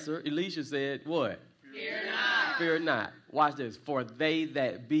he answered, Elisha said, what? Fear not. Fear not. Watch this. For they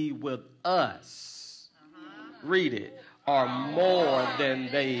that be with us, read it, are more than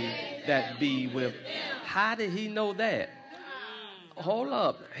they that be with. How did he know that? Hold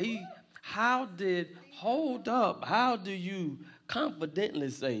up. How do you confidently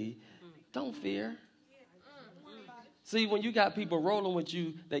say, don't fear? See, when you got people rolling with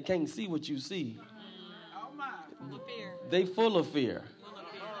you, they can't see what you see. They full of fear.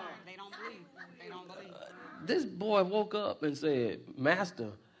 They don't believe. This boy woke up and said,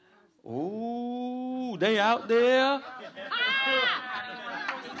 Master, ooh, they out there.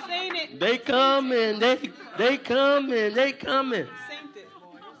 Seen it. They coming. They coming.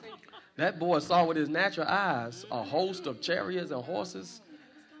 That boy saw with his natural eyes a host of chariots and horses.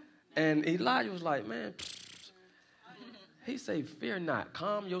 And Elijah was like, man, he said, fear not.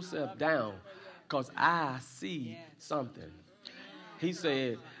 Calm yourself down, because I see something. He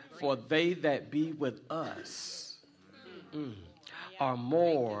said, for they that be with us are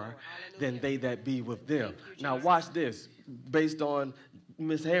more than they that be with them. Now watch this, based on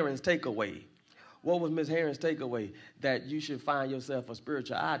Miss Herron's takeaway. What was Miss Herron's takeaway? That you should find yourself a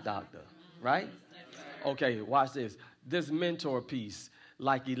spiritual eye doctor, right? Okay, watch this. This mentor piece,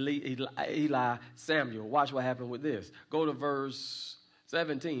 like Eli Samuel. Watch what happened with this. Go to verse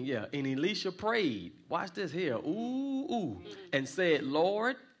 17, yeah. And Elisha prayed. Watch this here. Ooh. And said,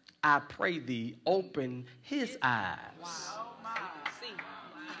 Lord, I pray thee, open his eyes.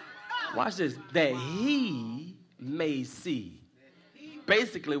 Watch this. That he may see.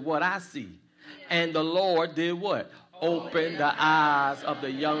 Basically what I see. And the Lord did what? Open the eyes of the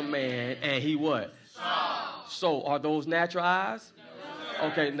young man, and he what? So are those natural eyes?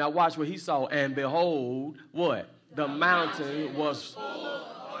 Okay, now watch what he saw. And behold, what? The mountain was full of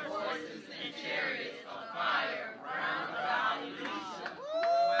horses and chariots of fire round about Elisha.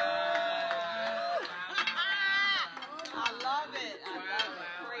 I love it.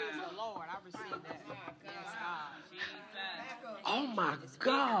 Praise the Lord. I received that. Yes, God. Oh, my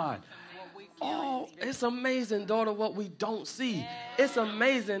God. Oh, it's amazing, daughter, what we don't see. It's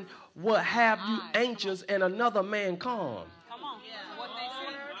amazing what have you anxious and another man calm. Come on. What they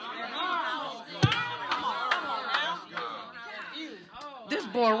see. This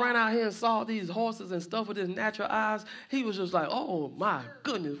boy ran out here and saw these horses and stuff with his natural eyes. He was just like, oh, my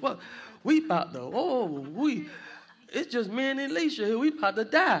goodness. What? We about to, it's just me and Elisha here. We about to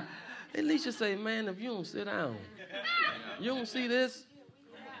die. Elisha say, man, if you don't sit down, you don't see this?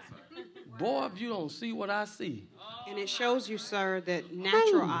 Boy, if you don't see what I see. And it shows you, sir, that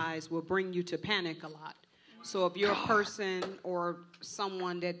natural eyes will bring you to panic a lot. So if you're a person or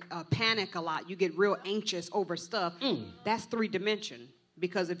someone that panic a lot, you get real anxious over stuff, that's 3-dimension.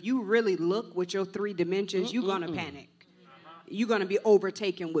 Because if you really look with your 3 dimensions, you're going to panic. You're going to be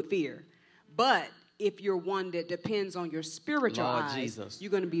overtaken with fear. But if you're one that depends on your spiritual eyes,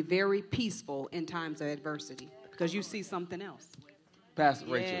 you're going to be very peaceful in times of adversity because you see something else. Pastor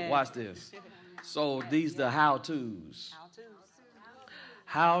Rachel, watch this. So these are the how-tos.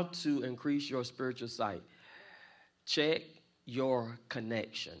 How to increase your spiritual sight. Check your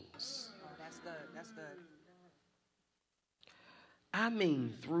connections. Oh, that's good. That's good. I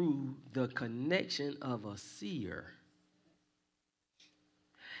mean through the connection of a seer.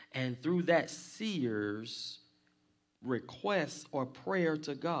 And through that seer's request or prayer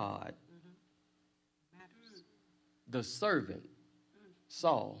to God, the servant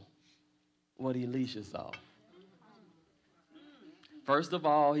saw what Elisha saw. First of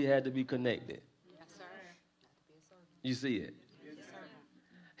all, he had to be connected. Yes, sir. You see it? Yes, sir.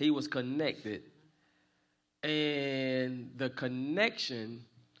 He was connected. And the connection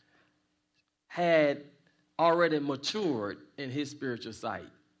had already matured in his spiritual sight.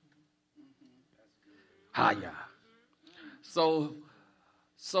 Hiya. So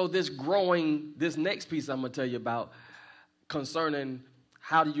this next piece I'm going to tell you about concerning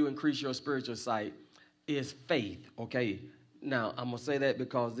how do you increase your spiritual sight is faith, okay? Now, I'm going to say that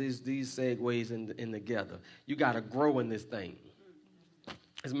because these segues in together. You got to grow in this thing.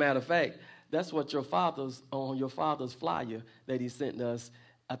 As a matter of fact, that's what on your father's flyer that he sent us,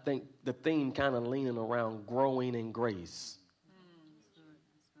 I think the theme kind of leaning around growing in grace.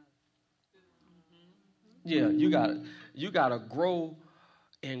 Yeah, you gotta grow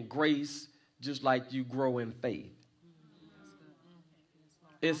in grace just like you grow in faith.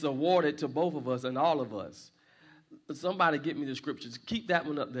 It's awarded to both of us and all of us. Somebody get me the scriptures. Keep that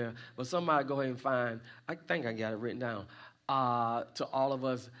one up there. But somebody go ahead and find, I think I got it written down. To all of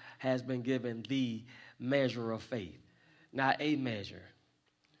us has been given the measure of faith. Not a measure.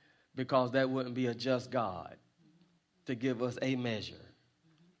 Because that wouldn't be a just God to give us a measure.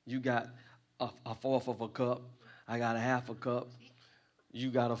 You got a fourth of a cup. I got a half a cup. You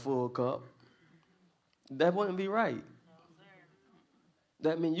got a full cup. That wouldn't be right.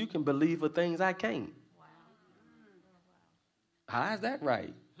 That means you can believe for things I can't. How is that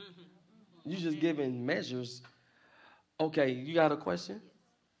right? You just giving measures. Okay, you got a question?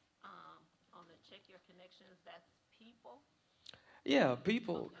 On the check your connections, that's people? Yeah,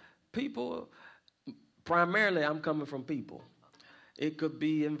 people. People, primarily I'm coming from people. It could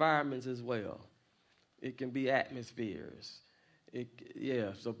be environments as well. It can be atmospheres.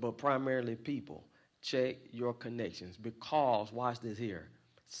 But primarily people. Check your connections because, watch this here,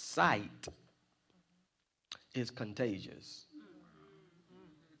 sight is contagious.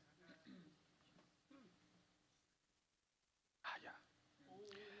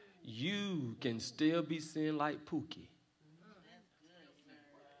 You can still be seeing like Pookie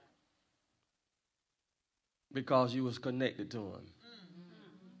because you was connected to him.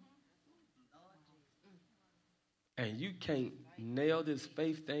 And you can't nail this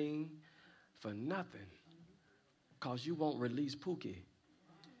faith thing for nothing because you won't release Pookie.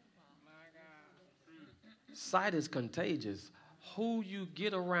 Sight is contagious. Who you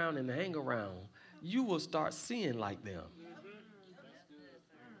get around and hang around, you will start seeing like them.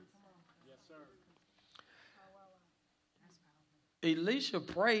 Elisha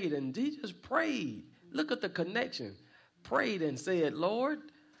prayed, and he just prayed. Look at the connection. Prayed and said, Lord,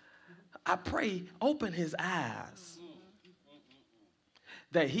 I pray, open his eyes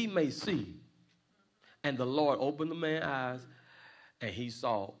that he may see. And the Lord opened the man's eyes, and he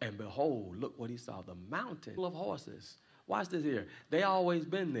saw, and behold, look what he saw, the mountain full of horses. Watch this here. They always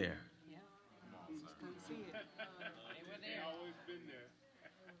been there.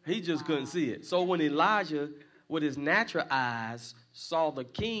 He just couldn't see it. So when Elijah, with his natural eyes, saw the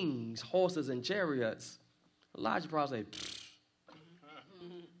king's horses and chariots, Elijah probably said,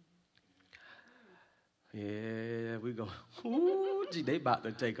 yeah, we go, ooh, gee, they about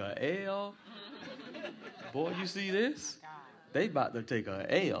to take a L. Boy, you see this? They about to take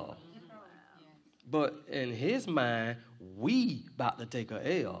a L. But in his mind, we about to take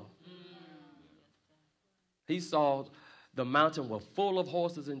a L. He saw the mountain was full of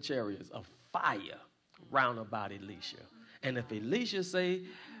horses and chariots, of fire round about Elisha. And if Elisha say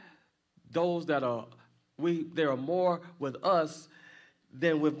those that are, there are more with us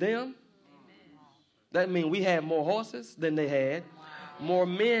than with them, that means we had more horses than they had, more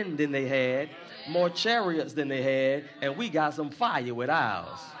men than they had, more chariots than they had, and we got some fire with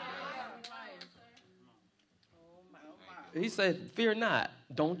ours. He said, fear not.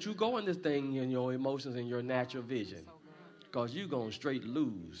 Don't you go in this thing in your emotions and your natural vision, because you're going to straight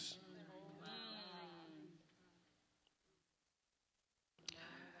lose.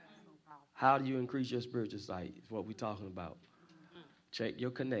 How do you increase your spiritual sight? Is what we're talking about. Check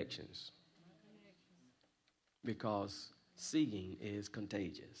your connections, because seeing is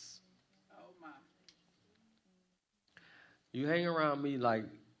contagious. You hang around me like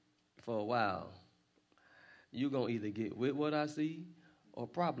for a while, you're going to either get with what I see or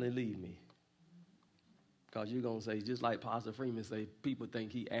probably leave me. Because you're going to say, just like Pastor Freeman say, people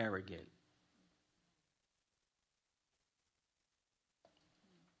think he arrogant.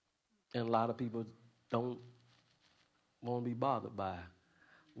 And a lot of people don't want to be bothered by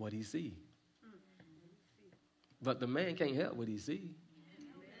what he see. But the man can't help what he see.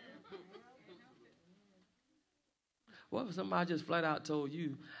 What if somebody just flat out told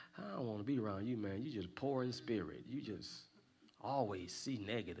you, I don't want to be around you, man. You just poor in spirit. You just always see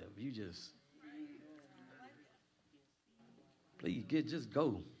negative. You just, please, just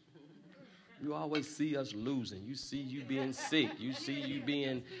go. You always see us losing. You see you being sick. You see you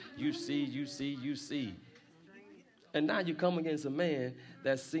being, you see. And now you come against a man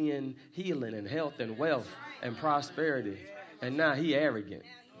that's seeing healing and health and wealth and prosperity. And now he arrogant.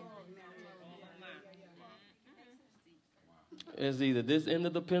 It's either this end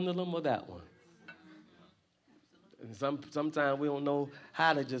of the pendulum or that one. And sometimes we don't know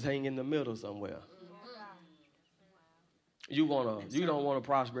how to just hang in the middle somewhere. You don't want a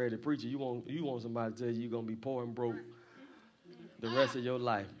prosperity preacher. You want somebody to tell you you're gonna be poor and broke the rest of your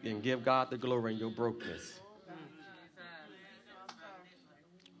life and give God the glory in your brokenness.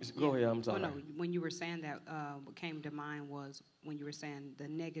 Go ahead, I'm sorry. Well, no, when you were saying that, what came to mind was when you were saying the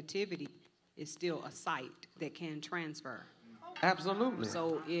negativity is still a sight that can transfer. Absolutely.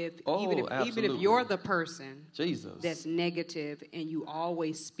 So even if you're the person that's negative and you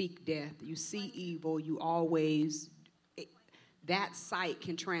always speak death, you see evil, that sight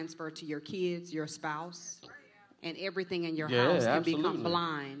can transfer to your kids, your spouse, and everything in your house can become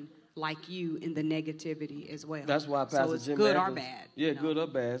blind like you in the negativity as well. That's why Pastor so it's Jim good Evans, or bad. Yeah, good or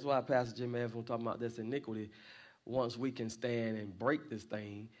bad. That's why Pastor Jim Evans was talking about this iniquity. Once we can stand and break this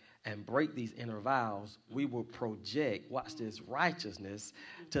thing and break these inner vows, we will project, watch this, righteousness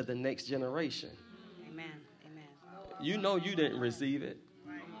to the next generation. Amen. Amen. You know you didn't receive it.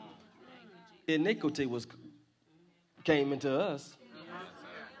 Iniquity came into us.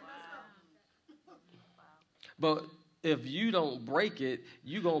 But if you don't break it,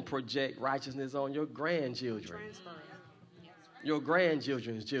 you're going to project righteousness on your grandchildren. Your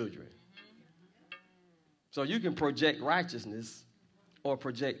grandchildren's children. So you can project righteousness or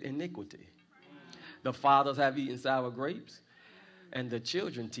project iniquity. The fathers have eaten sour grapes, and the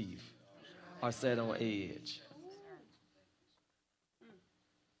children's teeth are set on edge.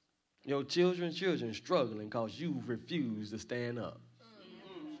 Your children struggling because you refuse to stand up.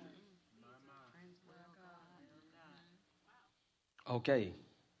 Okay.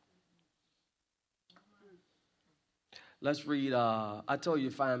 Let's read. I told you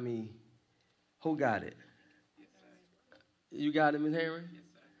to find me. Who got it? You got it, Ms. Henry? Yes,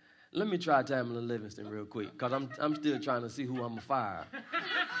 sir. Let me try Tamala Livingston real quick, because I'm still trying to see who I'm going to fire.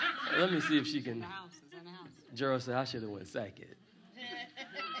 Let me see if she can. Gerald said I should have went second.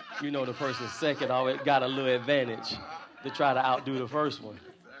 You know the person second always got a little advantage to try to outdo the first one.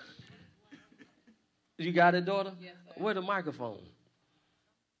 You got it, daughter? Yes, sir. Where the microphone?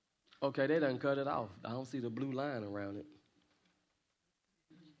 Okay, they done cut it off. I don't see the blue line around it.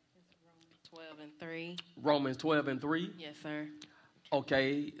 12:3. Romans 12:3? Yes, sir.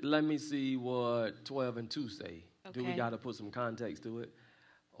 Okay, let me see what 12:2 say. Okay. Do we got to put some context to it?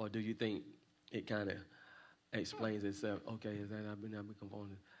 Or do you think it kind of explains itself? Okay, is that I've been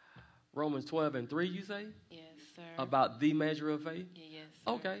confused. Romans 12:3, you say? Yes, sir. About the measure of faith? Yes,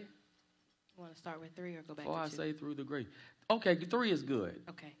 sir. Okay. You want to start with 3 or go back Or to 2? I say through the grace. Okay, 3 is good.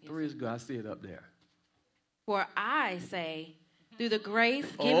 Okay. Yes, 3 is good. I see it up there. For I say, through the grace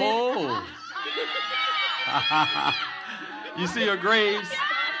given... Oh. You see her graves?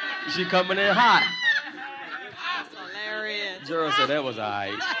 She coming in hot. That's hilarious. Gerald said that was all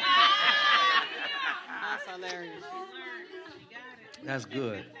right. That's hilarious. That's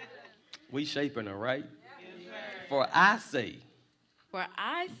good. We shaping her, right? For I say,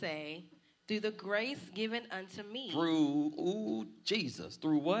 through the grace given unto me. Through Jesus.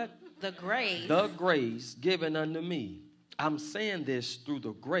 Through what? The grace. The grace given unto me. I'm saying this through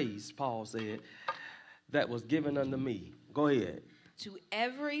the grace, Paul said, that was given unto me. Go ahead. To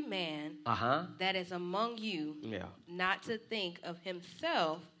every man that is among you, not to think of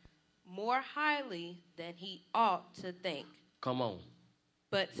himself more highly than he ought to think. Come on.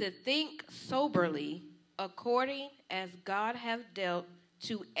 but to think soberly, according as God hath dealt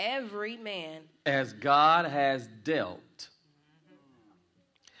to every man. As God has dealt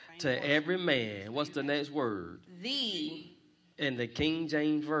to every man. What's the next word? The. In the King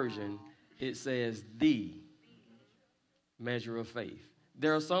James Version, it says the measure of faith.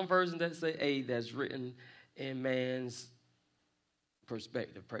 There are some versions that say a, that's written in man's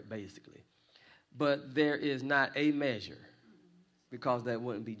perspective, basically. But there is not a measure, because that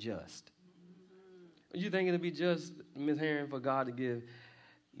wouldn't be just. You think it'd be just, Ms. Herring, for God to give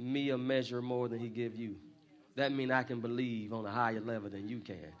me a measure more than he give you? That means I can believe on a higher level than you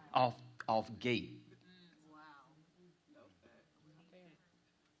can, off gate.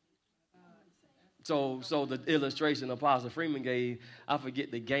 So the illustration Apostle Freeman gave, I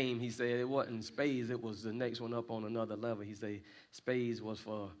forget the game. He said it wasn't spades. It was the next one up on another level. He said spades was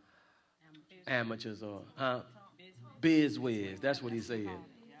for amateurs or biz whiz. That's what he said.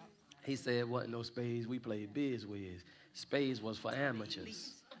 He said it wasn't no spades. We played biz whiz. Spades was for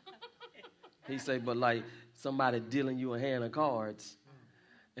amateurs. He said, but like somebody dealing you a hand of cards,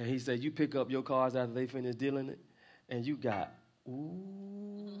 and he said you pick up your cards after they finish dealing it, and you got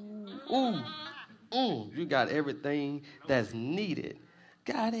you got everything that's needed.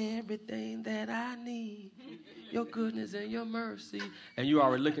 Got everything that I need. Your goodness and your mercy. And you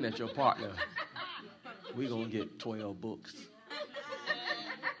already looking at your partner. We're going to get 12 books. We're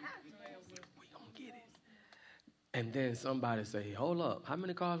going to get it. And then somebody say, hold up, how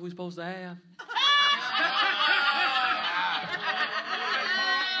many cars we supposed to have?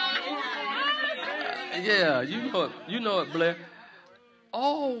 Yeah, you know it, Blair.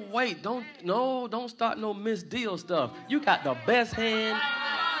 Oh, wait, don't start no misdeal stuff. You got the best hand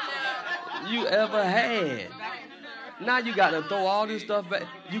you ever had. Now you got to throw all this stuff back.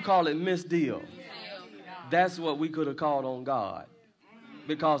 You call it misdeal. That's what we could have called on God.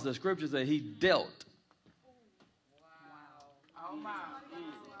 Because the scripture said he dealt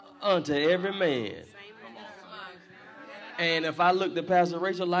unto every man. And if I looked at Pastor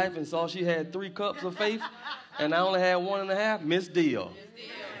Rachel's life and saw she had 3 cups of faith, and I only had 1.5, misdeal.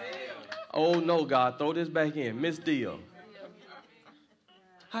 Oh, no, God, throw this back in. Misdeal.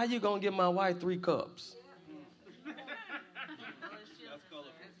 How you going to give my wife 3 cups?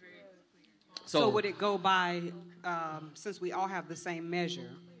 So would it go by, since we all have the same measure?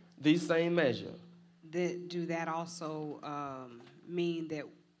 The same measure. Do that also mean that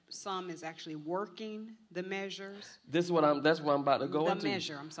some is actually working the measures? That's what I'm about to go into. The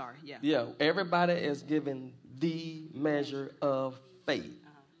measure, I'm sorry, yeah. Yeah, everybody is given the measure of faith.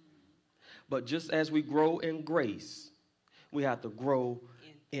 Uh-huh. But just as we grow in grace, we have to grow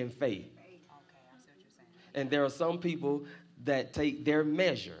in faith. Okay, I see what you're saying. And there are some people that take their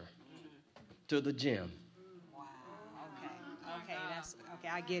measure to the gym. Wow, okay,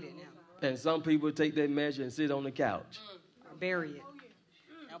 I get it now. And some people take their measure and sit on the couch. Or bury it.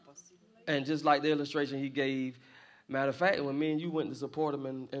 Help us. And just like the illustration he gave, matter of fact, when me and you went to support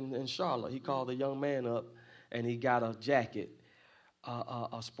him in Charlotte, he called a young man up and he got a jacket,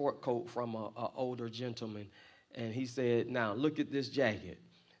 a sport coat from an older gentleman. And he said, now look at this jacket.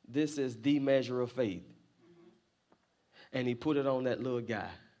 This is the measure of faith. And he put it on that little guy.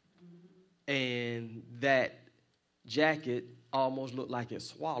 And that jacket almost looked like it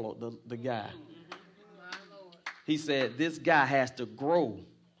swallowed the guy. He said, this guy has to grow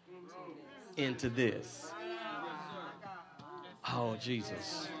into this. Oh,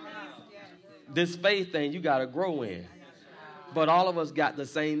 Jesus. This faith thing you got to grow in. But all of us got the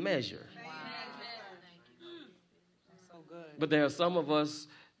same measure. But there are some of us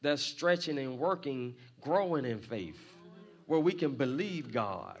that's stretching and working, growing in faith, where we can believe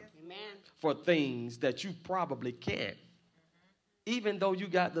God for things that you probably can't. Even though you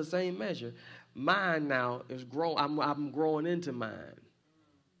got the same measure, mine now is growing. I'm growing into mine.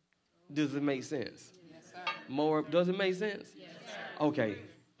 Does it make sense? Yes, sir. Does it make sense? Yes, sir. Okay.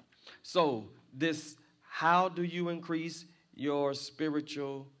 So how do you increase your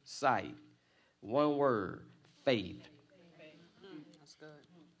spiritual sight? One word, faith. That's good.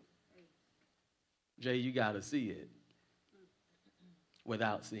 Jay, you got to see it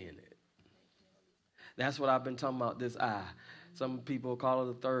without seeing it. That's what I've been talking about, this eye. Some people call it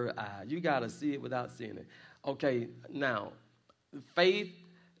the third eye. You got to see it without seeing it. Okay, now, faith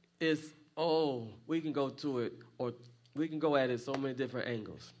is, we can go to it, or we can go at it so many different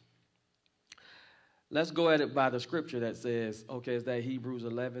angles. Let's go at it by the scripture that says, okay, is that Hebrews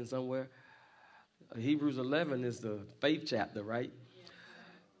 11 somewhere? Hebrews 11 is the faith chapter, right?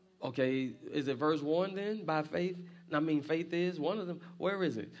 Okay, is it verse 1 then, by faith? I mean, faith is one of them. Where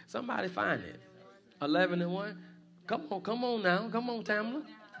is it? Somebody find it. 11 and 1. Come on now. Come on, Tamla.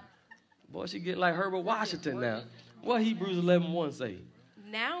 Boy, she get like Herbert Washington now. What Hebrews 11:1 say?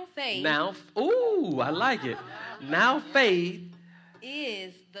 Now faith. Ooh, I like it. Now faith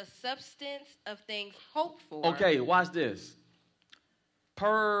is the substance of things hoped for. Okay, watch this.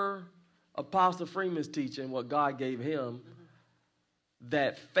 Per Apostle Freeman's teaching, what God gave him,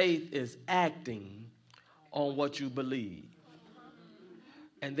 that faith is acting on what you believe.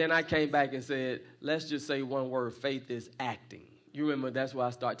 And then I came back and said, let's just say one word, faith is acting. You remember that's why I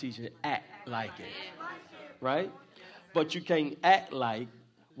start teaching act like it. Right? But you can't act like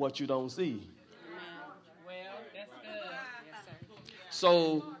what you don't see. Well, that's good. Yes,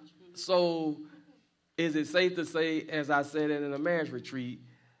 sir. So is it safe to say, as I said in a marriage retreat,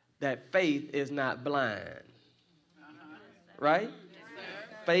 that faith is not blind? Right?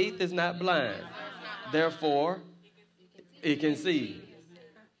 Faith is not blind. Therefore, it can see.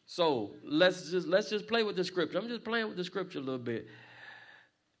 So let's just play with the scripture. I'm just playing with the scripture a little bit.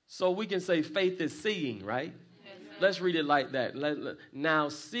 So we can say faith is seeing, right? Let's read it like that. Now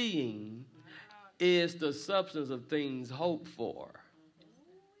seeing is the substance of things hoped for.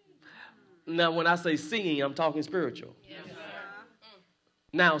 Now when I say seeing, I'm talking spiritual.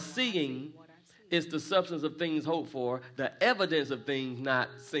 Now seeing is the substance of things hoped for, the evidence of things not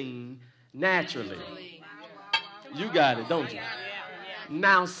seen naturally. You got it, don't you?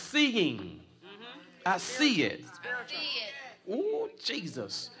 Now seeing, I see it. Ooh,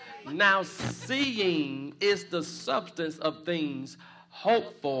 Jesus. Now seeing is the substance of things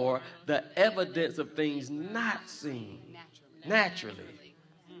hoped for, the evidence of things not seen naturally.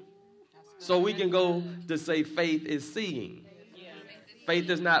 So we can go to say faith is seeing. Faith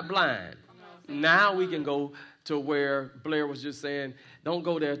is not blind. Now we can go to where Blair was just saying, don't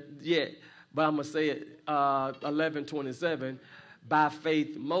go there yet, but I'm going to say it, 11:27, by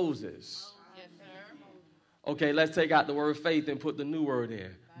faith Moses. Yes, sir. Okay, let's take out the word faith and put the new word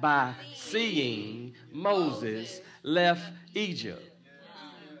in. By seeing Moses left Egypt.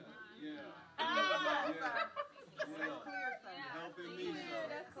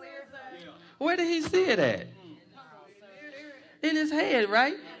 Where did he see it at? In his head,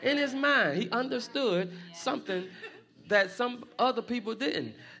 right? In his mind. He understood something that some other people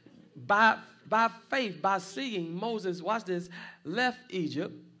didn't. By faith, by seeing Moses, watch this, left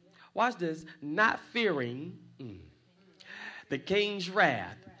Egypt, watch this, not fearing the king's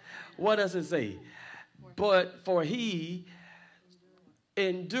wrath. What does it say? But for he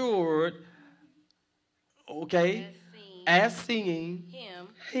endured, okay, as seeing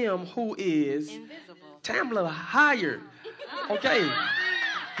him who is invisible. Tamla hired. Okay.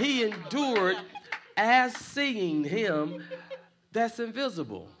 He endured as seeing him that's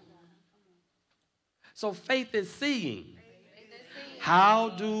invisible. So faith is seeing. How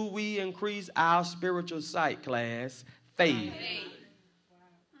do we increase our spiritual sight, class? Faith.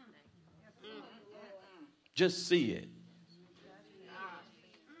 Just see it.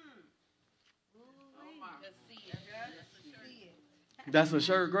 That's a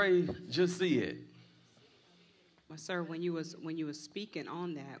shirt grade. Just see it. Well, sir, when you was speaking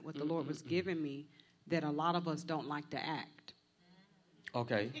on that, what the Lord was giving me, that a lot of us don't like to act.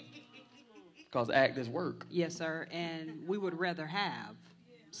 Okay. Because act is work. Yes, sir. And we would rather have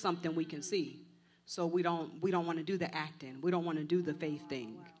something we can see. So we don't want to do the acting. We don't want to do the faith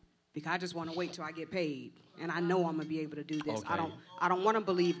thing. Because I just want to wait till I get paid. And I know I'm going to be able to do this. Okay. I don't want to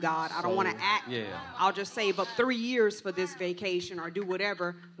believe God. I don't want to act. Yeah. I'll just save up 3 years for this vacation or do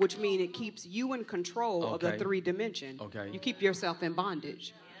whatever, which means it keeps you in control of the 3 dimension. Okay. You keep yourself in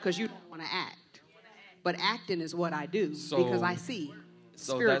bondage because you don't want to act. But acting is what I do because I see.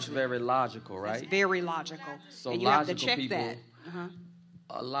 So that's very logical, right? It's very logical. So and you have to check people, that.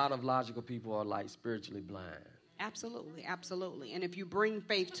 A lot of logical people are like spiritually blind. Absolutely, absolutely. And if you bring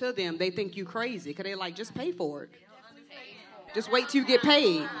faith to them, they think you crazy because they're like, just pay for it. Just wait till you get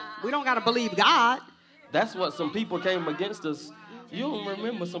paid. We don't got to believe God. That's what some people came against us. You don't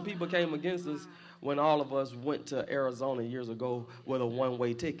remember some people came against us when all of us went to Arizona years ago with a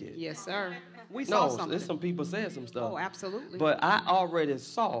one-way ticket. Yes, sir. We saw something. Some people said some stuff. Oh, absolutely. But I already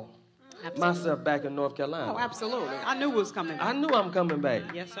saw myself back in North Carolina. Oh, absolutely. I knew it was coming back. I knew I'm coming back.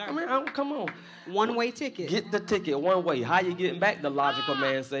 Yes, sir. I mean, come on. One-way ticket. Get the ticket one way. How you getting back? The logical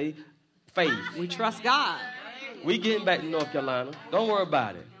man say, faith. We trust God. We getting back to North Carolina. Don't worry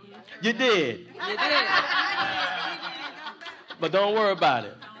about it. You did. You did. But don't worry about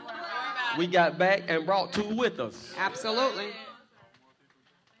it. We got back and brought 2 with us. Absolutely.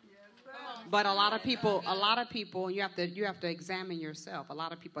 But a lot of people, you have to examine yourself. A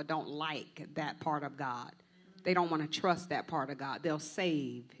lot of people don't like that part of God. They don't want to trust that part of God. They'll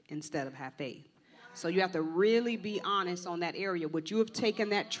save instead of have faith. So you have to really be honest on that area. Would you have taken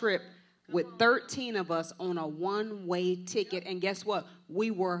that trip with 13 of us on a one-way ticket? And guess what? We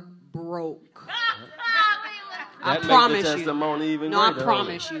were broke. I promise you. No, I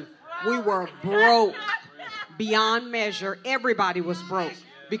promise you. We were broke beyond measure. Everybody was broke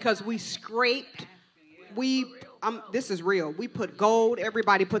because we scraped. This is real. We put gold.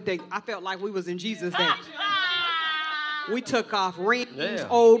 Everybody put their. I felt like we was in Jesus' day. We took off rings,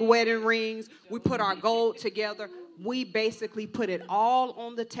 old wedding rings. We put our gold together. We basically put it all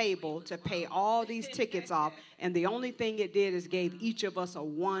on the table to pay all these tickets off. And the only thing it did is gave each of us a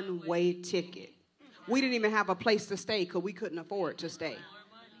one-way ticket. We didn't even have a place to stay because we couldn't afford to stay.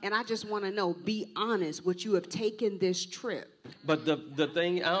 And I just want to know, be honest, would you have taken this trip? But the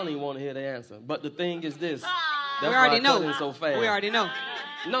thing, I don't even want to hear the answer. But the thing is this. We already know. So fast. We already know.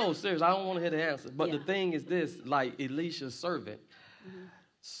 No, seriously, I don't want to hear the answer. But the thing is this, like Elisha's servant,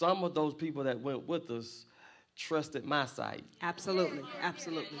 some of those people that went with us trusted my sight. Absolutely,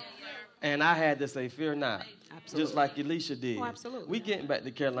 absolutely. And I had to say, fear not. Absolutely. Just like Elisha did. Oh, absolutely. We getting back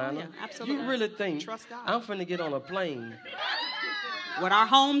to Carolina. Yeah, absolutely. You really think Trust God. I'm finna get on a plane? With our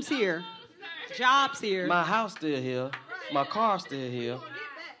homes here, jobs here. My house still here. My car still here.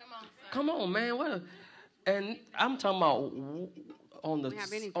 Come on, man. And I'm talking about on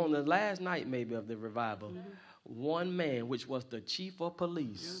the last night maybe of the revival, one man, which was the chief of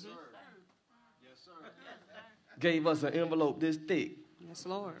police, gave us an envelope this thick. Yes,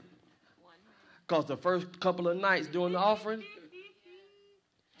 Lord. Because the first couple of nights during the offering,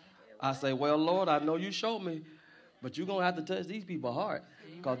 I say, well, Lord, I know you showed me, but you're going to have to touch these people's heart.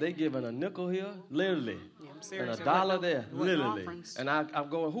 Because they giving a nickel here, literally, and a dollar there, literally. And I'm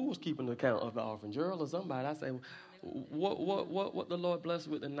going, who was keeping the count of the offering? Gerald or somebody? I say, what the Lord blessed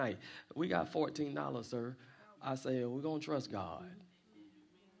with tonight? We got $14, sir. I say, we're going to trust God.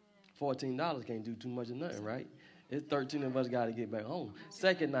 $14 can't do too much of nothing, right? It's 13 of us got to get back home.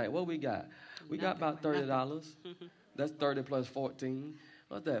 Second night, what we got? We got about $30. That's 30 plus 14.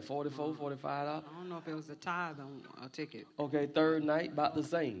 What's that, 44, $45? I don't know if it was a tithe on a ticket. Okay, third night, about the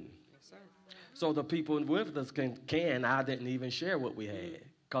same. Yes, sir. So the people with us I didn't even share what we had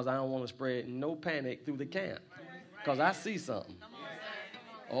because I don't want to spread no panic through the camp because I see something.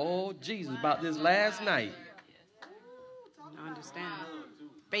 Oh, Jesus, about this last night. I understand.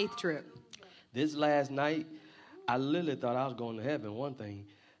 Faith trip. This last night, I literally thought I was going to heaven, one thing,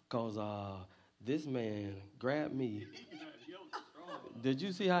 because this man grabbed me. Did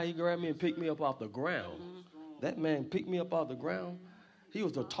you see how he grabbed me and picked me up off the ground? That man picked me up off the ground. He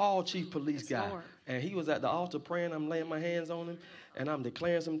was a tall chief police guy. And he was at the altar praying. I'm laying my hands on him. And I'm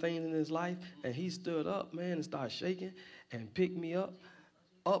declaring some things in his life. And he stood up, man, and started shaking and picked me up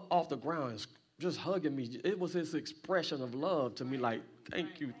off the ground and just hugging me. It was his expression of love to me, like,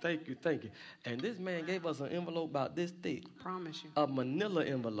 thank you, thank you, thank you. And this man gave us an envelope about this thick. Promise you. A manila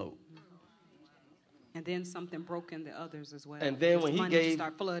envelope. And then something broke in the others as well. And then when he gave,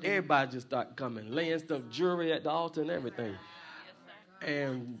 everybody just started coming, laying stuff, jewelry at the altar and everything.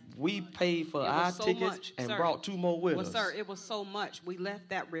 And we paid for our tickets and brought 2 more with us. Well, sir, it was so much. We left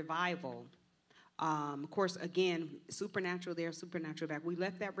that revival. Of course, again, supernatural there, supernatural back. We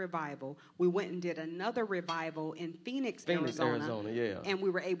left that revival. We went and did another revival in Phoenix, Arizona. Yeah. And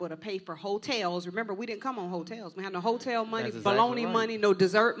we were able to pay for hotels. Remember, we didn't come on hotels. We had no hotel money, baloney money, no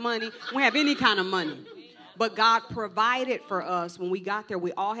dessert money. We didn't have any kind of money. But God provided for us when we got there.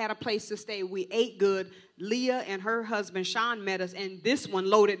 We all had a place to stay. We ate good. Leah and her husband, Sean, met us. And this one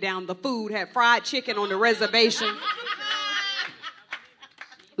loaded down the food, had fried chicken on the reservation.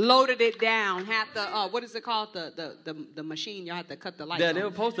 Loaded it down, had the what is it called? The machine y'all had to cut the lights. Yeah, they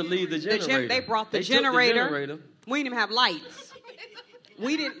were supposed to leave the generator. They brought the generator. We didn't even have lights.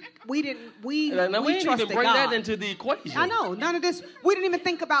 We didn't even bring that into the equation. I know, none of this. We didn't even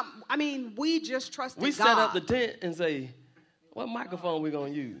think about. I mean, we just trusted God. We set up the tent and say, what microphone we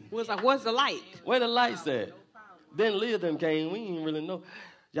gonna use? We was like, what's the light? Where the lights at? Then Leah them came. We didn't really know.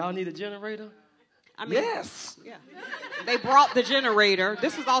 Y'all need a generator? I mean, yes. Yeah. They brought the generator.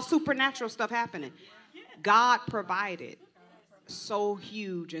 This was all supernatural stuff happening. God provided so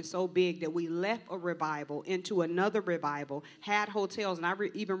huge and so big that we left a revival into another revival, had hotels. And I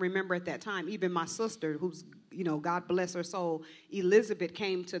even remember at that time, even my sister, who's, God bless her soul, Elizabeth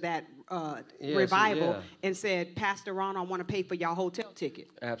came to that revival and said, Pastor Ron, I want to pay for y'all hotel ticket.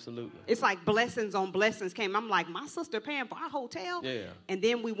 Absolutely. It's like blessings on blessings came. I'm like, my sister paying for our hotel? Yeah. And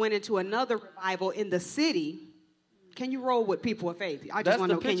then we went into another revival in the city. Can you roll with people of faith? I just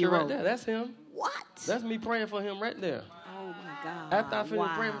want to know, can you roll? Right there. That's him. What? That's me praying for him right there. Oh, my God. After I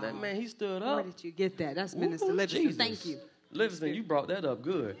finished praying for that man, he stood up. Where did you get that? That's Minister Livingston. Jesus. Thank you. Livingston, you brought that up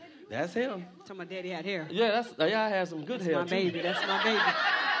good. That's him. Tell my daddy had hair. Yeah, I had some good hair. That's my baby. That's my baby.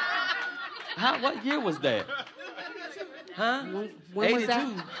 What year was that? Huh? When was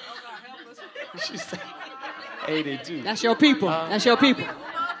that? She said 82. That's your people. That's your people.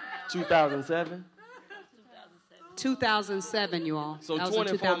 2007. 2007, you all. So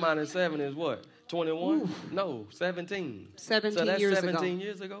 24 minus 7 is what? 21? No, 17. 17 so that's years 17 ago.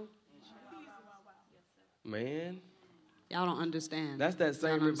 years ago? Man. Y'all don't understand. That's that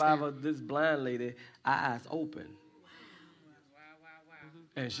same revival, this blind lady, eyes open.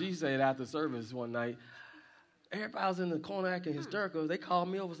 And she said after service one night, everybody was in the corner acting hysterical. They called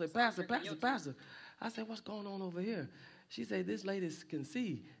me over and said, Pastor. I said, what's going on over here? She said, this lady can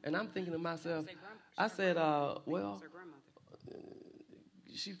see. And I'm thinking to myself, I said, well,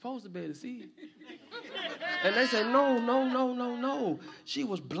 she's supposed to be able to see. And they said, no. She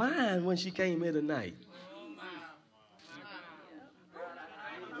was blind when she came here tonight.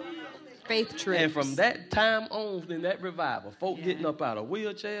 Faith trips. And from that time on in that revival, folk getting up out of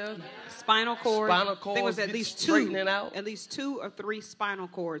wheelchairs, spinal cords. There was at least out. 2 or 3 spinal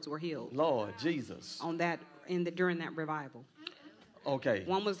cords were healed. Lord Jesus. On that during that revival. Okay.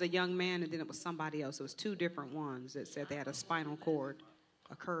 One was the young man, and then it was somebody else. It was 2 different ones that said they had a spinal cord,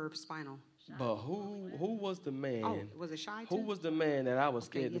 a curved spinal. But who was the man? Oh, was it Shy? Who was the man that I was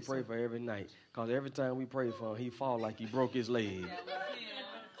scared to pray for every night? Because every time we prayed for him, he fall like he broke his leg.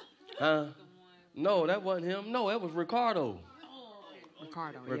 Huh? No, that wasn't him. No, that was Ricardo.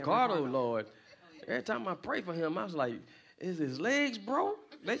 Ricardo, Lord. Every time I pray for him, I was like, is his legs broke?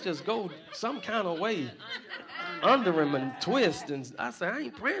 They just go some kind of way under him and twist. And I said, I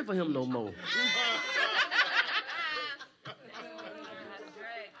ain't praying for him no more.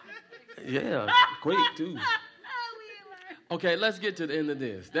 Yeah, quick, too. Okay, let's get to the end of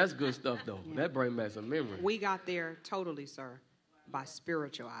this. That's good stuff, though. That brings back some memory. We got there totally, sir, by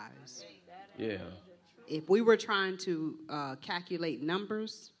spiritual eyes. Yeah. If we were trying to calculate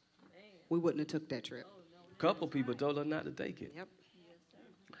numbers, we wouldn't have took that trip. A couple people told us not to take it. Yep.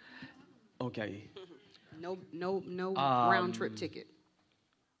 Okay. No round trip ticket.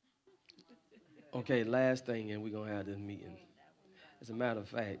 Okay, last thing, and we're going to have this meeting. As a matter of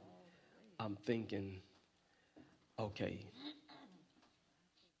fact, I'm thinking, okay.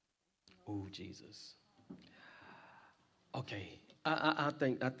 Oh, Jesus. Okay. I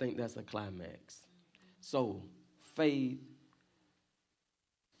think that's a climax. So, faith,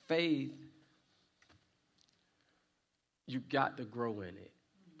 you got to grow in it.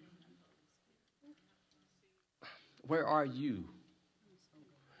 Where are you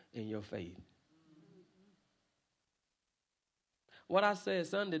in your faith? What I said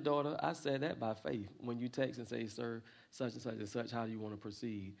Sunday, daughter, I said that by faith. When you text and say, sir, such and such and such, how do you want to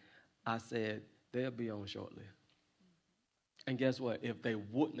proceed? I said, they'll be on shortly. And guess what? If they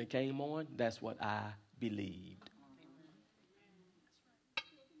wouldn't have came on, that's what I believed.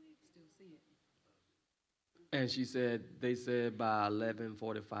 And she said, they said by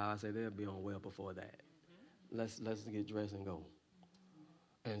 11:45. I said, they'll be on well before that. Let's get dressed and go.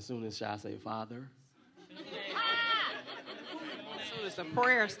 And as soon as Shy say, Father. As soon as the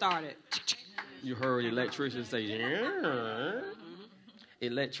prayer started. You heard electrician say, yeah.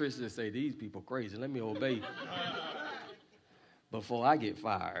 Electrician say, these people crazy. Let me obey before I get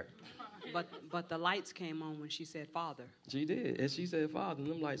fired. But the lights came on when she said Father. She did. And she said Father,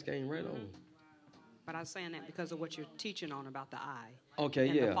 and them lights came right on. But I was saying that because of what you're teaching on about the eye. Okay,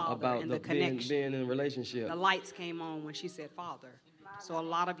 and yeah, the Father about and the connection. Being in a relationship. The lights came on when she said Father. So a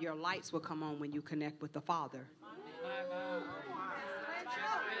lot of your lights will come on when you connect with the Father.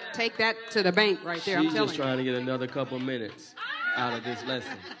 Take that to the bank right there. She's just trying to get another couple minutes out of this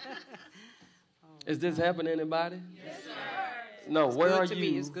lesson. Is this helping anybody? No, where are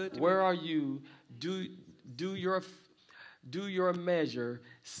you? Where are you? Do your measure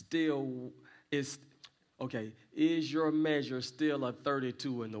still is okay? Is your measure still a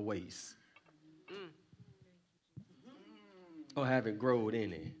 32 in the waist? Or have it grown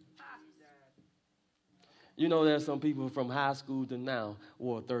in it? You know, there's some people from high school to now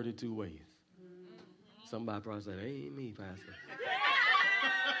wore 32 waist. Somebody probably said, ain't me, Pastor.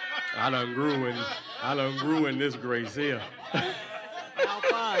 I done grew in this grace here.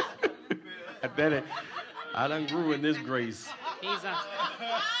 Help us. I done grew in this grace. Jesus.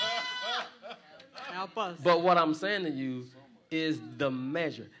 Help us. But what I'm saying to you is the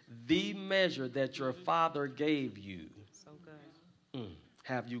measure that your Father gave you. So good.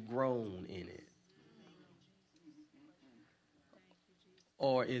 Have you grown in it?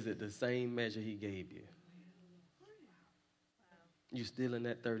 Or is it the same measure he gave you? You still in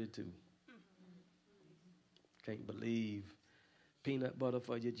that 32. Can't believe peanut butter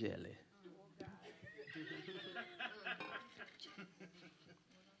for your jelly.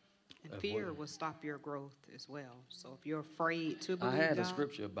 And fear will stop your growth as well. So if you're afraid to believe I had God, a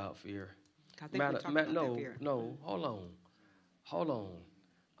scripture about fear. I think we talked about that fear. No, hold on.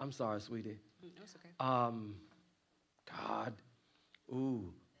 I'm sorry, sweetie. That's okay. God,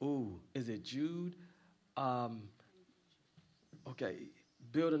 is it Jude? Okay,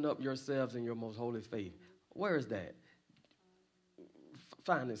 building up yourselves in your most holy faith. Where is that?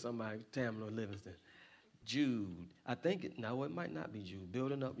 Find it, somebody, Tamla Livingston. Jude. I think it might not be Jude.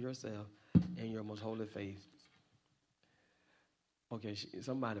 Building up yourself in your most holy faith. Okay,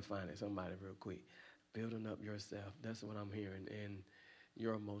 somebody find it, somebody real quick. Building up yourself. That's what I'm hearing in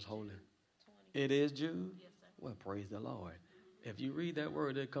your most holy. 20. It is Jude? Yes, sir. Well, praise the Lord. If you read that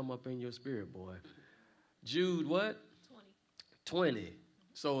word, it'll come up in your spirit, boy. Jude what? 20.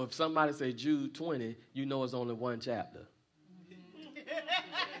 So if somebody say Jude 20, you know it's only one chapter.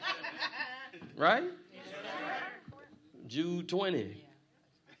 Right? Jude 20.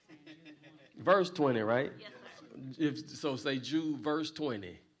 Verse 20, right? Yes, sir. So say Jude verse 20.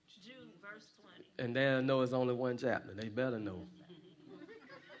 Jude verse 20. And they'll know it's only one chapter. They better know.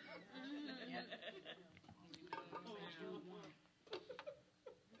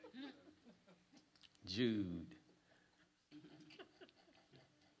 Jude.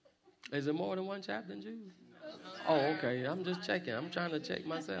 Is it more than one chapter in Jude? Oh, okay. I'm just checking. I'm trying to check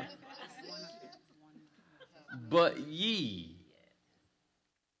myself. But ye,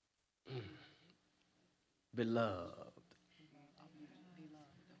 beloved.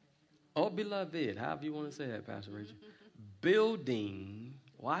 Or beloved, however you want to say that, Pastor Rachel. Building,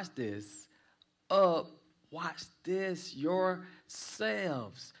 watch this, up, watch this,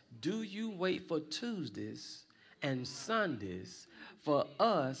 yourselves. Do you wait for Tuesdays and Sundays for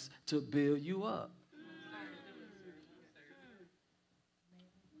us to build you up?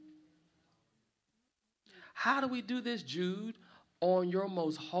 How do we do this, Jude? On your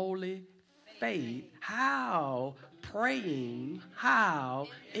most holy faith. How? Praying. How?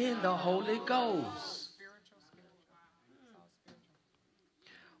 In the Holy Ghost.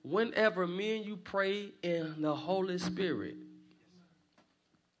 Whenever me and you pray in the Holy Spirit,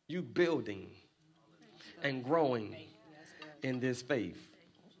 you building and growing in this faith.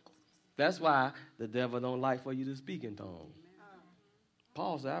 That's why the devil don't like for you to speak in tongues.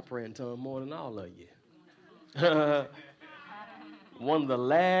 Paul said, I pray in tongues more than all of you. One of the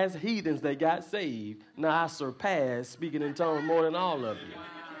last heathens that got saved. Now I surpassed speaking in tongues more than all of you.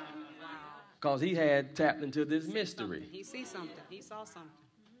 Because he had tapped into this mystery. He see something. He saw something.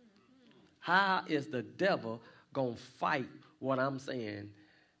 How is the devil going to fight what I'm saying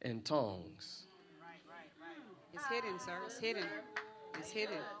in tongues? It's hidden, sir. It's hidden. It's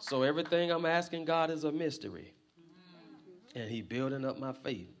hidden. So everything I'm asking God is a mystery. And he building up my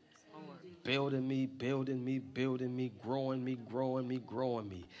faith. Building me, building me, building me, growing me, growing me, growing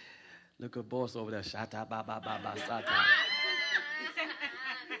me. Look at boss over there. Shata ba ba ba ba sata.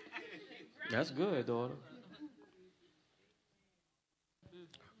 That's good, daughter.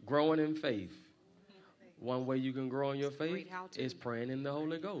 Growing in faith. One way you can grow in your faith is praying in the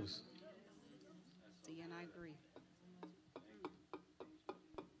Holy Ghost. See, and I agree.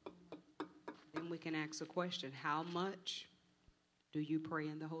 Then we can ask a question. How much do you pray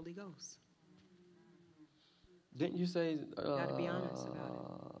in the Holy Ghost? Didn't you say? Gotta be honest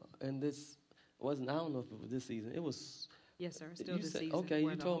about it. And this wasn't. I don't know if it was this season. It was. Yes, sir. Still this season. Okay,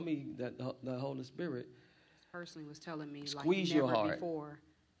 you told me that the Holy Spirit personally was telling me squeeze like your never heart before,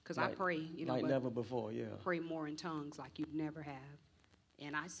 because I pray, like never before. Yeah. Pray more in tongues like you never have,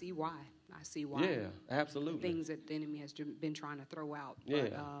 and I see why. I see why. Yeah, absolutely. Things that the enemy has been trying to throw out. Yeah.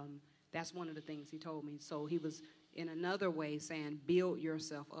 But, that's one of the things he told me. So he was in another way saying, build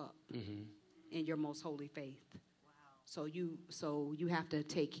yourself up in your most holy faith. So you have to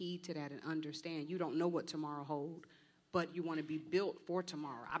take heed to that and understand. You don't know what tomorrow holds, but you want to be built for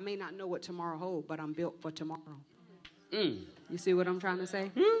tomorrow. I may not know what tomorrow holds, but I'm built for tomorrow. You see what I'm trying to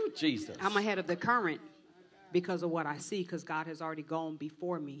say? Jesus. I'm ahead of the current because of what I see, because God has already gone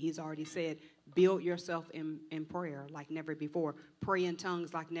before me. He's already said, build yourself in prayer like never before. Pray in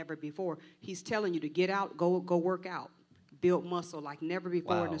tongues like never before. He's telling you to get out, go work out. Build muscle like never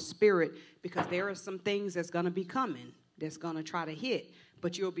before in the spirit, because there are some things that's going to be coming that's going to try to hit,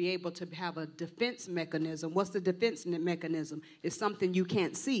 but you'll be able to have a defense mechanism. What's the defense mechanism? It's something you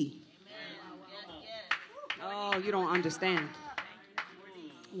can't see. Oh, you don't understand.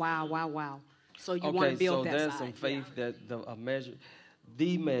 Wow. So you want to build that side. Okay, so there's some faith that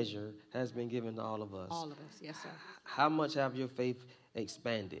the measure has been given to all of us. All of us, yes, sir. How much have your faith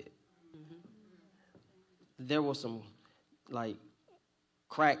expanded? There were some, like,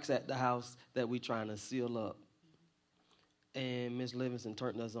 cracks at the house that we trying to seal up. And Miss Livingston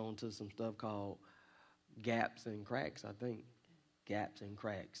turned us on to some stuff called gaps and cracks, I think. Gaps and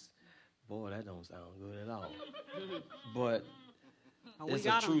cracks. Boy, that don't sound good at all. But it's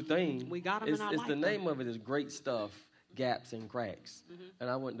a true thing. We got them it's the name of it is Great Stuff, Gaps and Cracks. Mm-hmm. And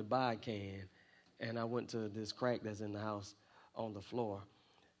I went to buy a can, and I went to this crack that's in the house on the floor,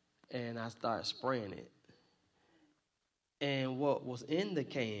 and I started spraying it. And what was in the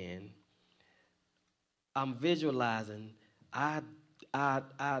can, I'm visualizing, I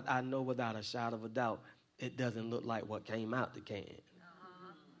know without a shadow of a doubt, it doesn't look like what came out the can.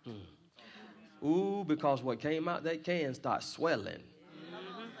 Ooh, because what came out that can started swelling.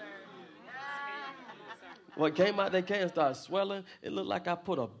 What came out that can started swelling. It looked like I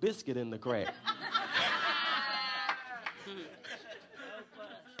put a biscuit in the crack.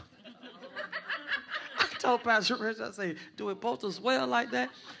 I told Pastor Rich, I say, do it supposed to swell like that?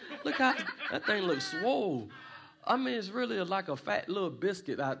 Look how that thing looks swole. I mean, it's really like a fat little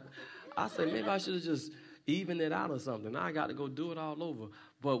biscuit. I said, maybe I should have just evened it out or something. Now I got to go do it all over.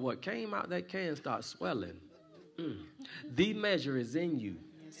 But what came out that can started swelling. The measure is in you.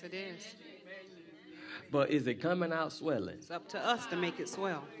 Yes, it is. But is it coming out swelling? It's up to us to make it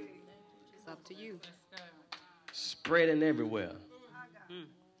swell. It's up to you. Spreading everywhere.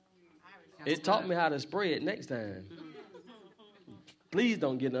 It taught me how to spray it next time. Please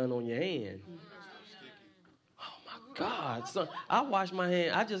don't get none on your hand. Oh, my God. Son, I washed my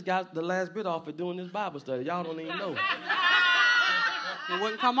hand. I just got the last bit off of doing this Bible study. Y'all don't even know. It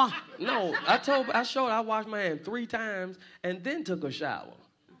wouldn't come off. No, I washed my hand 3 times and then took a shower.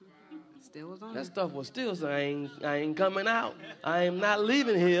 Still was on. That stuff was still, so I ain't coming out. I am not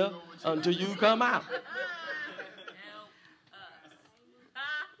leaving here until you come out.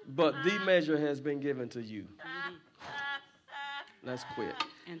 But the measure has been given to you. Let's quit.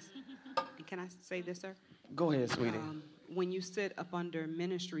 And can I say this, sir? Go ahead, sweetie. When you sit up under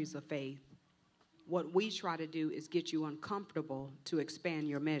ministries of faith, what we try to do is get you uncomfortable to expand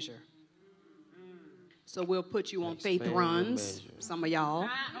your measure. So we'll put you on faith runs, some of y'all.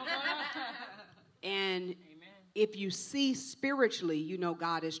 And if you see spiritually, you know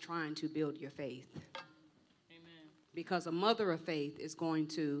God is trying to build your faith. Because a mother of faith is going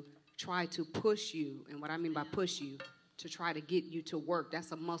to try to push you, and what I mean by push you, to try to get you to work.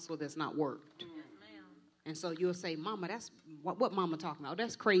 That's a muscle that's not worked. And so you'll say, Mama, that's what Mama talking about? Oh,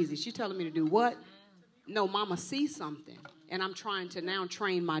 that's crazy. She telling me to do what? No, Mama sees something, and I'm trying to now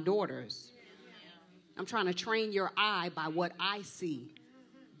train my daughters. I'm trying to train your eye by what I see.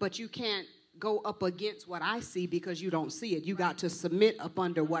 But you can't go up against what I see because you don't see it. You got to submit up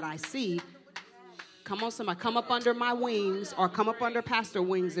under what I see. Come on, somebody, come up under my wings or come up under pastor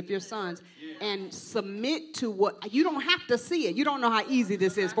wings if you're sons and submit to what, you don't have to see it. You don't know how easy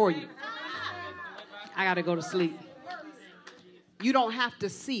this is for you. I got to go to sleep. You don't have to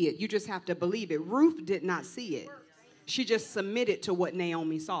see it. You just have to believe it. Ruth did not see it. She just submitted to what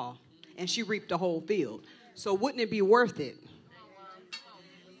Naomi saw and she reaped the whole field. So wouldn't it be worth it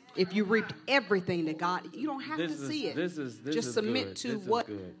if you reaped everything that God, you don't have to see it. Just submit to what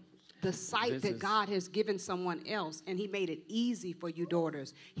the sight that God has given someone else, and he made it easy for you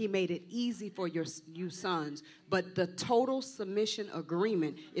daughters. He made it easy for you sons. But the total submission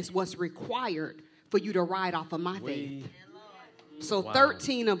agreement is what's required for you to ride off of my faith. So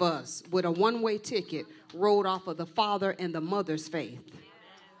 13 of us with a one-way ticket rode off of the father and the mother's faith.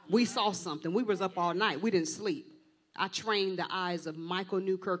 We saw something. We was up all night. We didn't sleep. I trained the eyes of Michael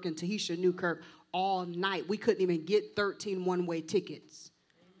Newkirk and Tahisha Newkirk all night. We couldn't even get 13 one-way tickets.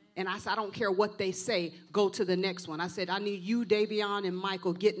 And I said, I don't care what they say, go to the next one. I said, I need you, Davion, and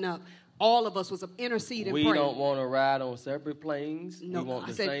Michael getting up. All of us was interceding. We don't want to ride on separate planes. No, we want I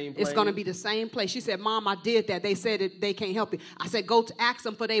the said, same plane. It's going to be the same place. She said, Mom, I did that. They said they can't help you. I said, go to ask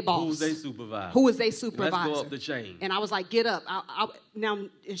them for their boss. Who's their supervisor? Who is their supervisor? Let's go up the chain. And I was like, get up. Now,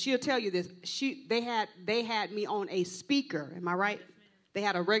 and she'll tell you this. They had me on a speaker. Am I right? They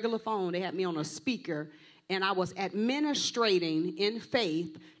had a regular phone. They had me on a speaker. And I was administrating in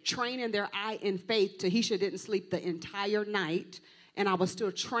faith, training their eye in faith. Tahisha didn't sleep the entire night. And I was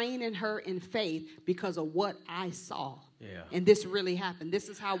still training her in faith because of what I saw. Yeah. And this really happened. This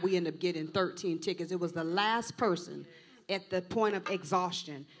is how we ended up getting 13 tickets. It was the last person at the point of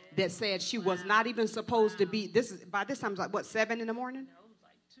exhaustion that said she was not even supposed to be. By this time, it was like, what, 7 in the morning? No, it was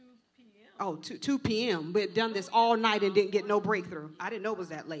like 2 p.m. Oh, 2 p.m. We had done this all night and didn't get no breakthrough. I didn't know it was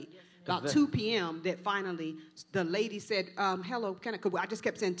that late. About 2 p.m. that finally the lady said, hello, I just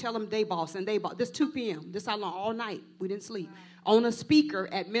kept saying, tell them they boss and they boss. This 2 p.m. This how long? All night. We didn't sleep. On a speaker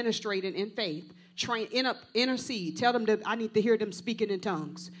administrating in faith, intercede. Tell them I need to hear them speaking in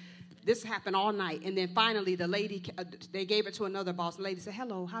tongues. This happened all night. And then finally, the lady, they gave it to another boss. The lady said,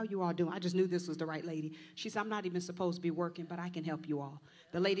 hello, how you all doing? I just knew this was the right lady. She said, I'm not even supposed to be working, but I can help you all.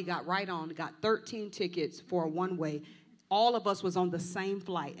 The lady got right on, got 13 tickets for a one-way. All of us was on the same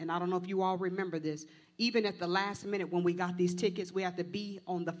flight. And I don't know if you all remember this. Even at the last minute when we got these tickets, we had to be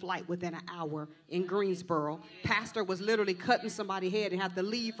on the flight within an hour in Greensboro. Pastor was literally cutting somebody's head and had to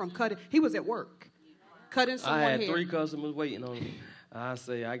leave from cutting. He was at work, cutting someone's head. I had 3 customers waiting on me. I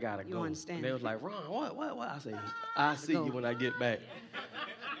say, I got to go. Understand. And they was like, Ron, what? I say, I'll see you when I get back.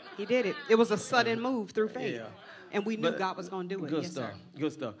 He did it. It was a sudden move through faith. Yeah. And we knew God was going to do it. Good yes, stuff. Sir.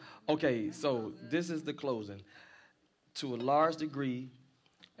 Good stuff. Okay, so this is the closing. To a large degree,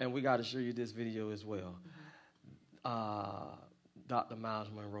 and we got to show you this video as well. Dr. Miles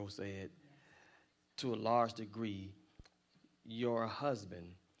Monroe said, to a large degree, your husband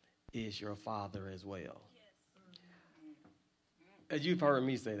is your father as well. You've heard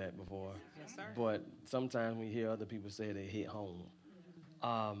me say that before. Yes, sir. But sometimes we hear other people say they hit home.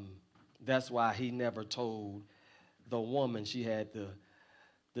 That's why he never told the woman she had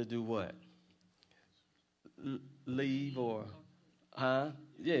to do what? Leave or, huh?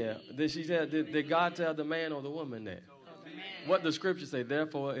 Yeah. Did God tell the man or the woman that? What the scripture say?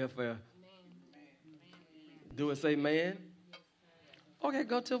 Therefore, if do it say man? Okay,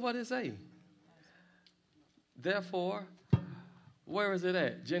 go to what it say. Therefore, where is it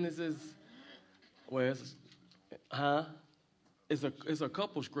at? Genesis. Where is? Huh? It's a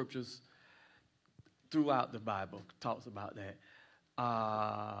couple scriptures throughout the Bible talks about that.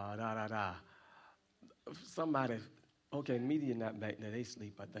 Somebody, okay, media not back there. They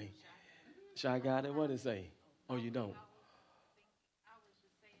sleep, I think. Shy got it? What did it say? Oh, you don't?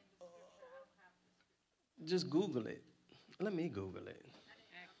 Just Google it. Let me Google it.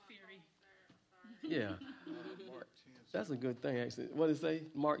 Yeah. That's a good thing, actually. What did it say?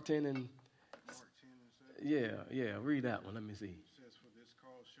 Mark 10 and... Yeah. Read that one. Let me see. It says, for this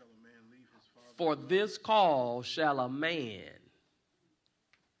cause shall a man leave his father. For this cause shall a man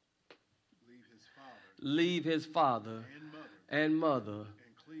leave his father and mother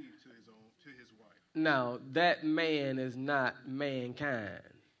and cleave to his wife. Now, that man is not mankind.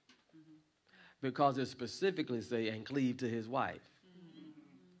 Because it specifically say, and cleave to his wife.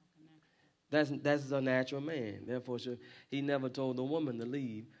 That's a natural man. Therefore, he never told the woman to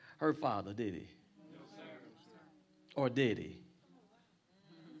leave her father, did he? Or did he?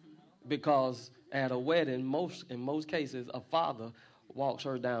 Because at a wedding, in most cases, a father walks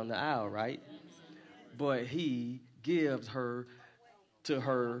her down the aisle, right? But he gives her to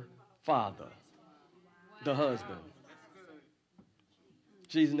her father, the husband.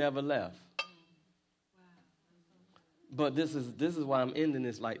 She's never left. But this is why I'm ending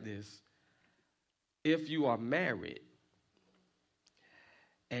this like this. If you are married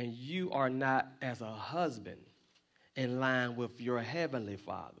and you are not as a husband in line with your heavenly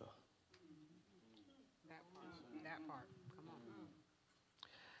Father, That part. Come on.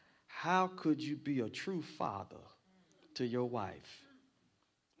 how could you be a true father to your wife?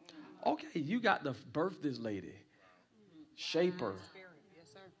 Okay, you got to birth this lady, shape her. Yes,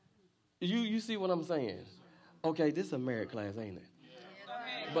 sir. You see what I'm saying? Okay, this is a married class, ain't it?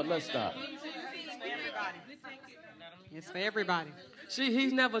 But let's stop. It's for everybody. He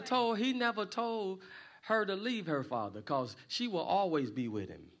never told her to leave her father because she will always be with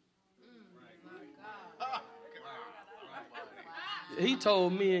him. He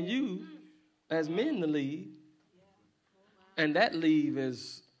told me and you as men to leave. And that leave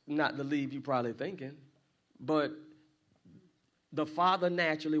is not the leave you're probably thinking. But the father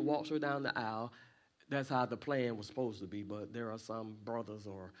naturally walks her down the aisle. That's how the plan was supposed to be. But there are some brothers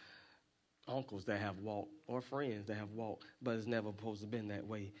or uncles that have walked, or friends that have walked, but it's never supposed to have been that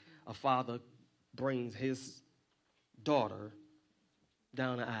way. A father brings his daughter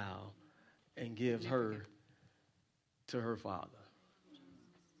down the aisle and gives her to her father.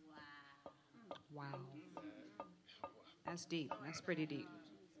 Wow. That's deep. That's pretty deep.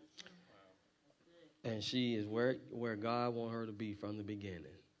 And she is where God wanted her to be from the beginning.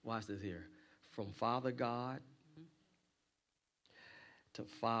 Watch this here. From Father God to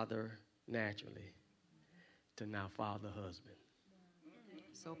Father naturally to now Father husband.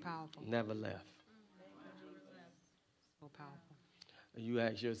 So powerful. Never left. So powerful. You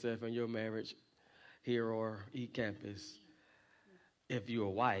ask yourself in your marriage here or eCampus, if you're a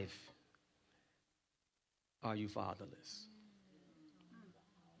wife, are you fatherless?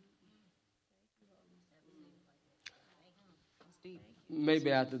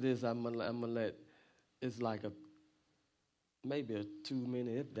 Maybe after this, I'm gonna let, it's like maybe a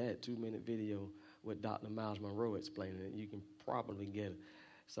 2-minute, if that, 2-minute video with Dr. Miles Monroe explaining it. You can probably get it.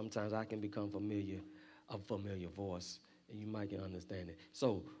 Sometimes I can become a familiar voice, and you might can understand it.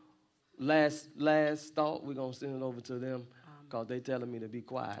 So last thought, we're going to send it over to them because they're telling me to be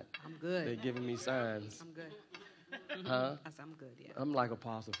quiet. I'm good. They're giving me signs. I'm good. Huh? I'm good, yeah. I'm like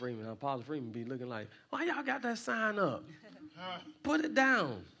Apostle Freeman. Apostle Freeman be looking like, why y'all got that sign up? Put it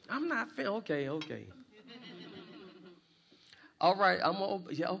down. I'm not okay. All right,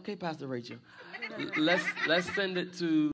 okay, Pastor Rachel. Let's send it to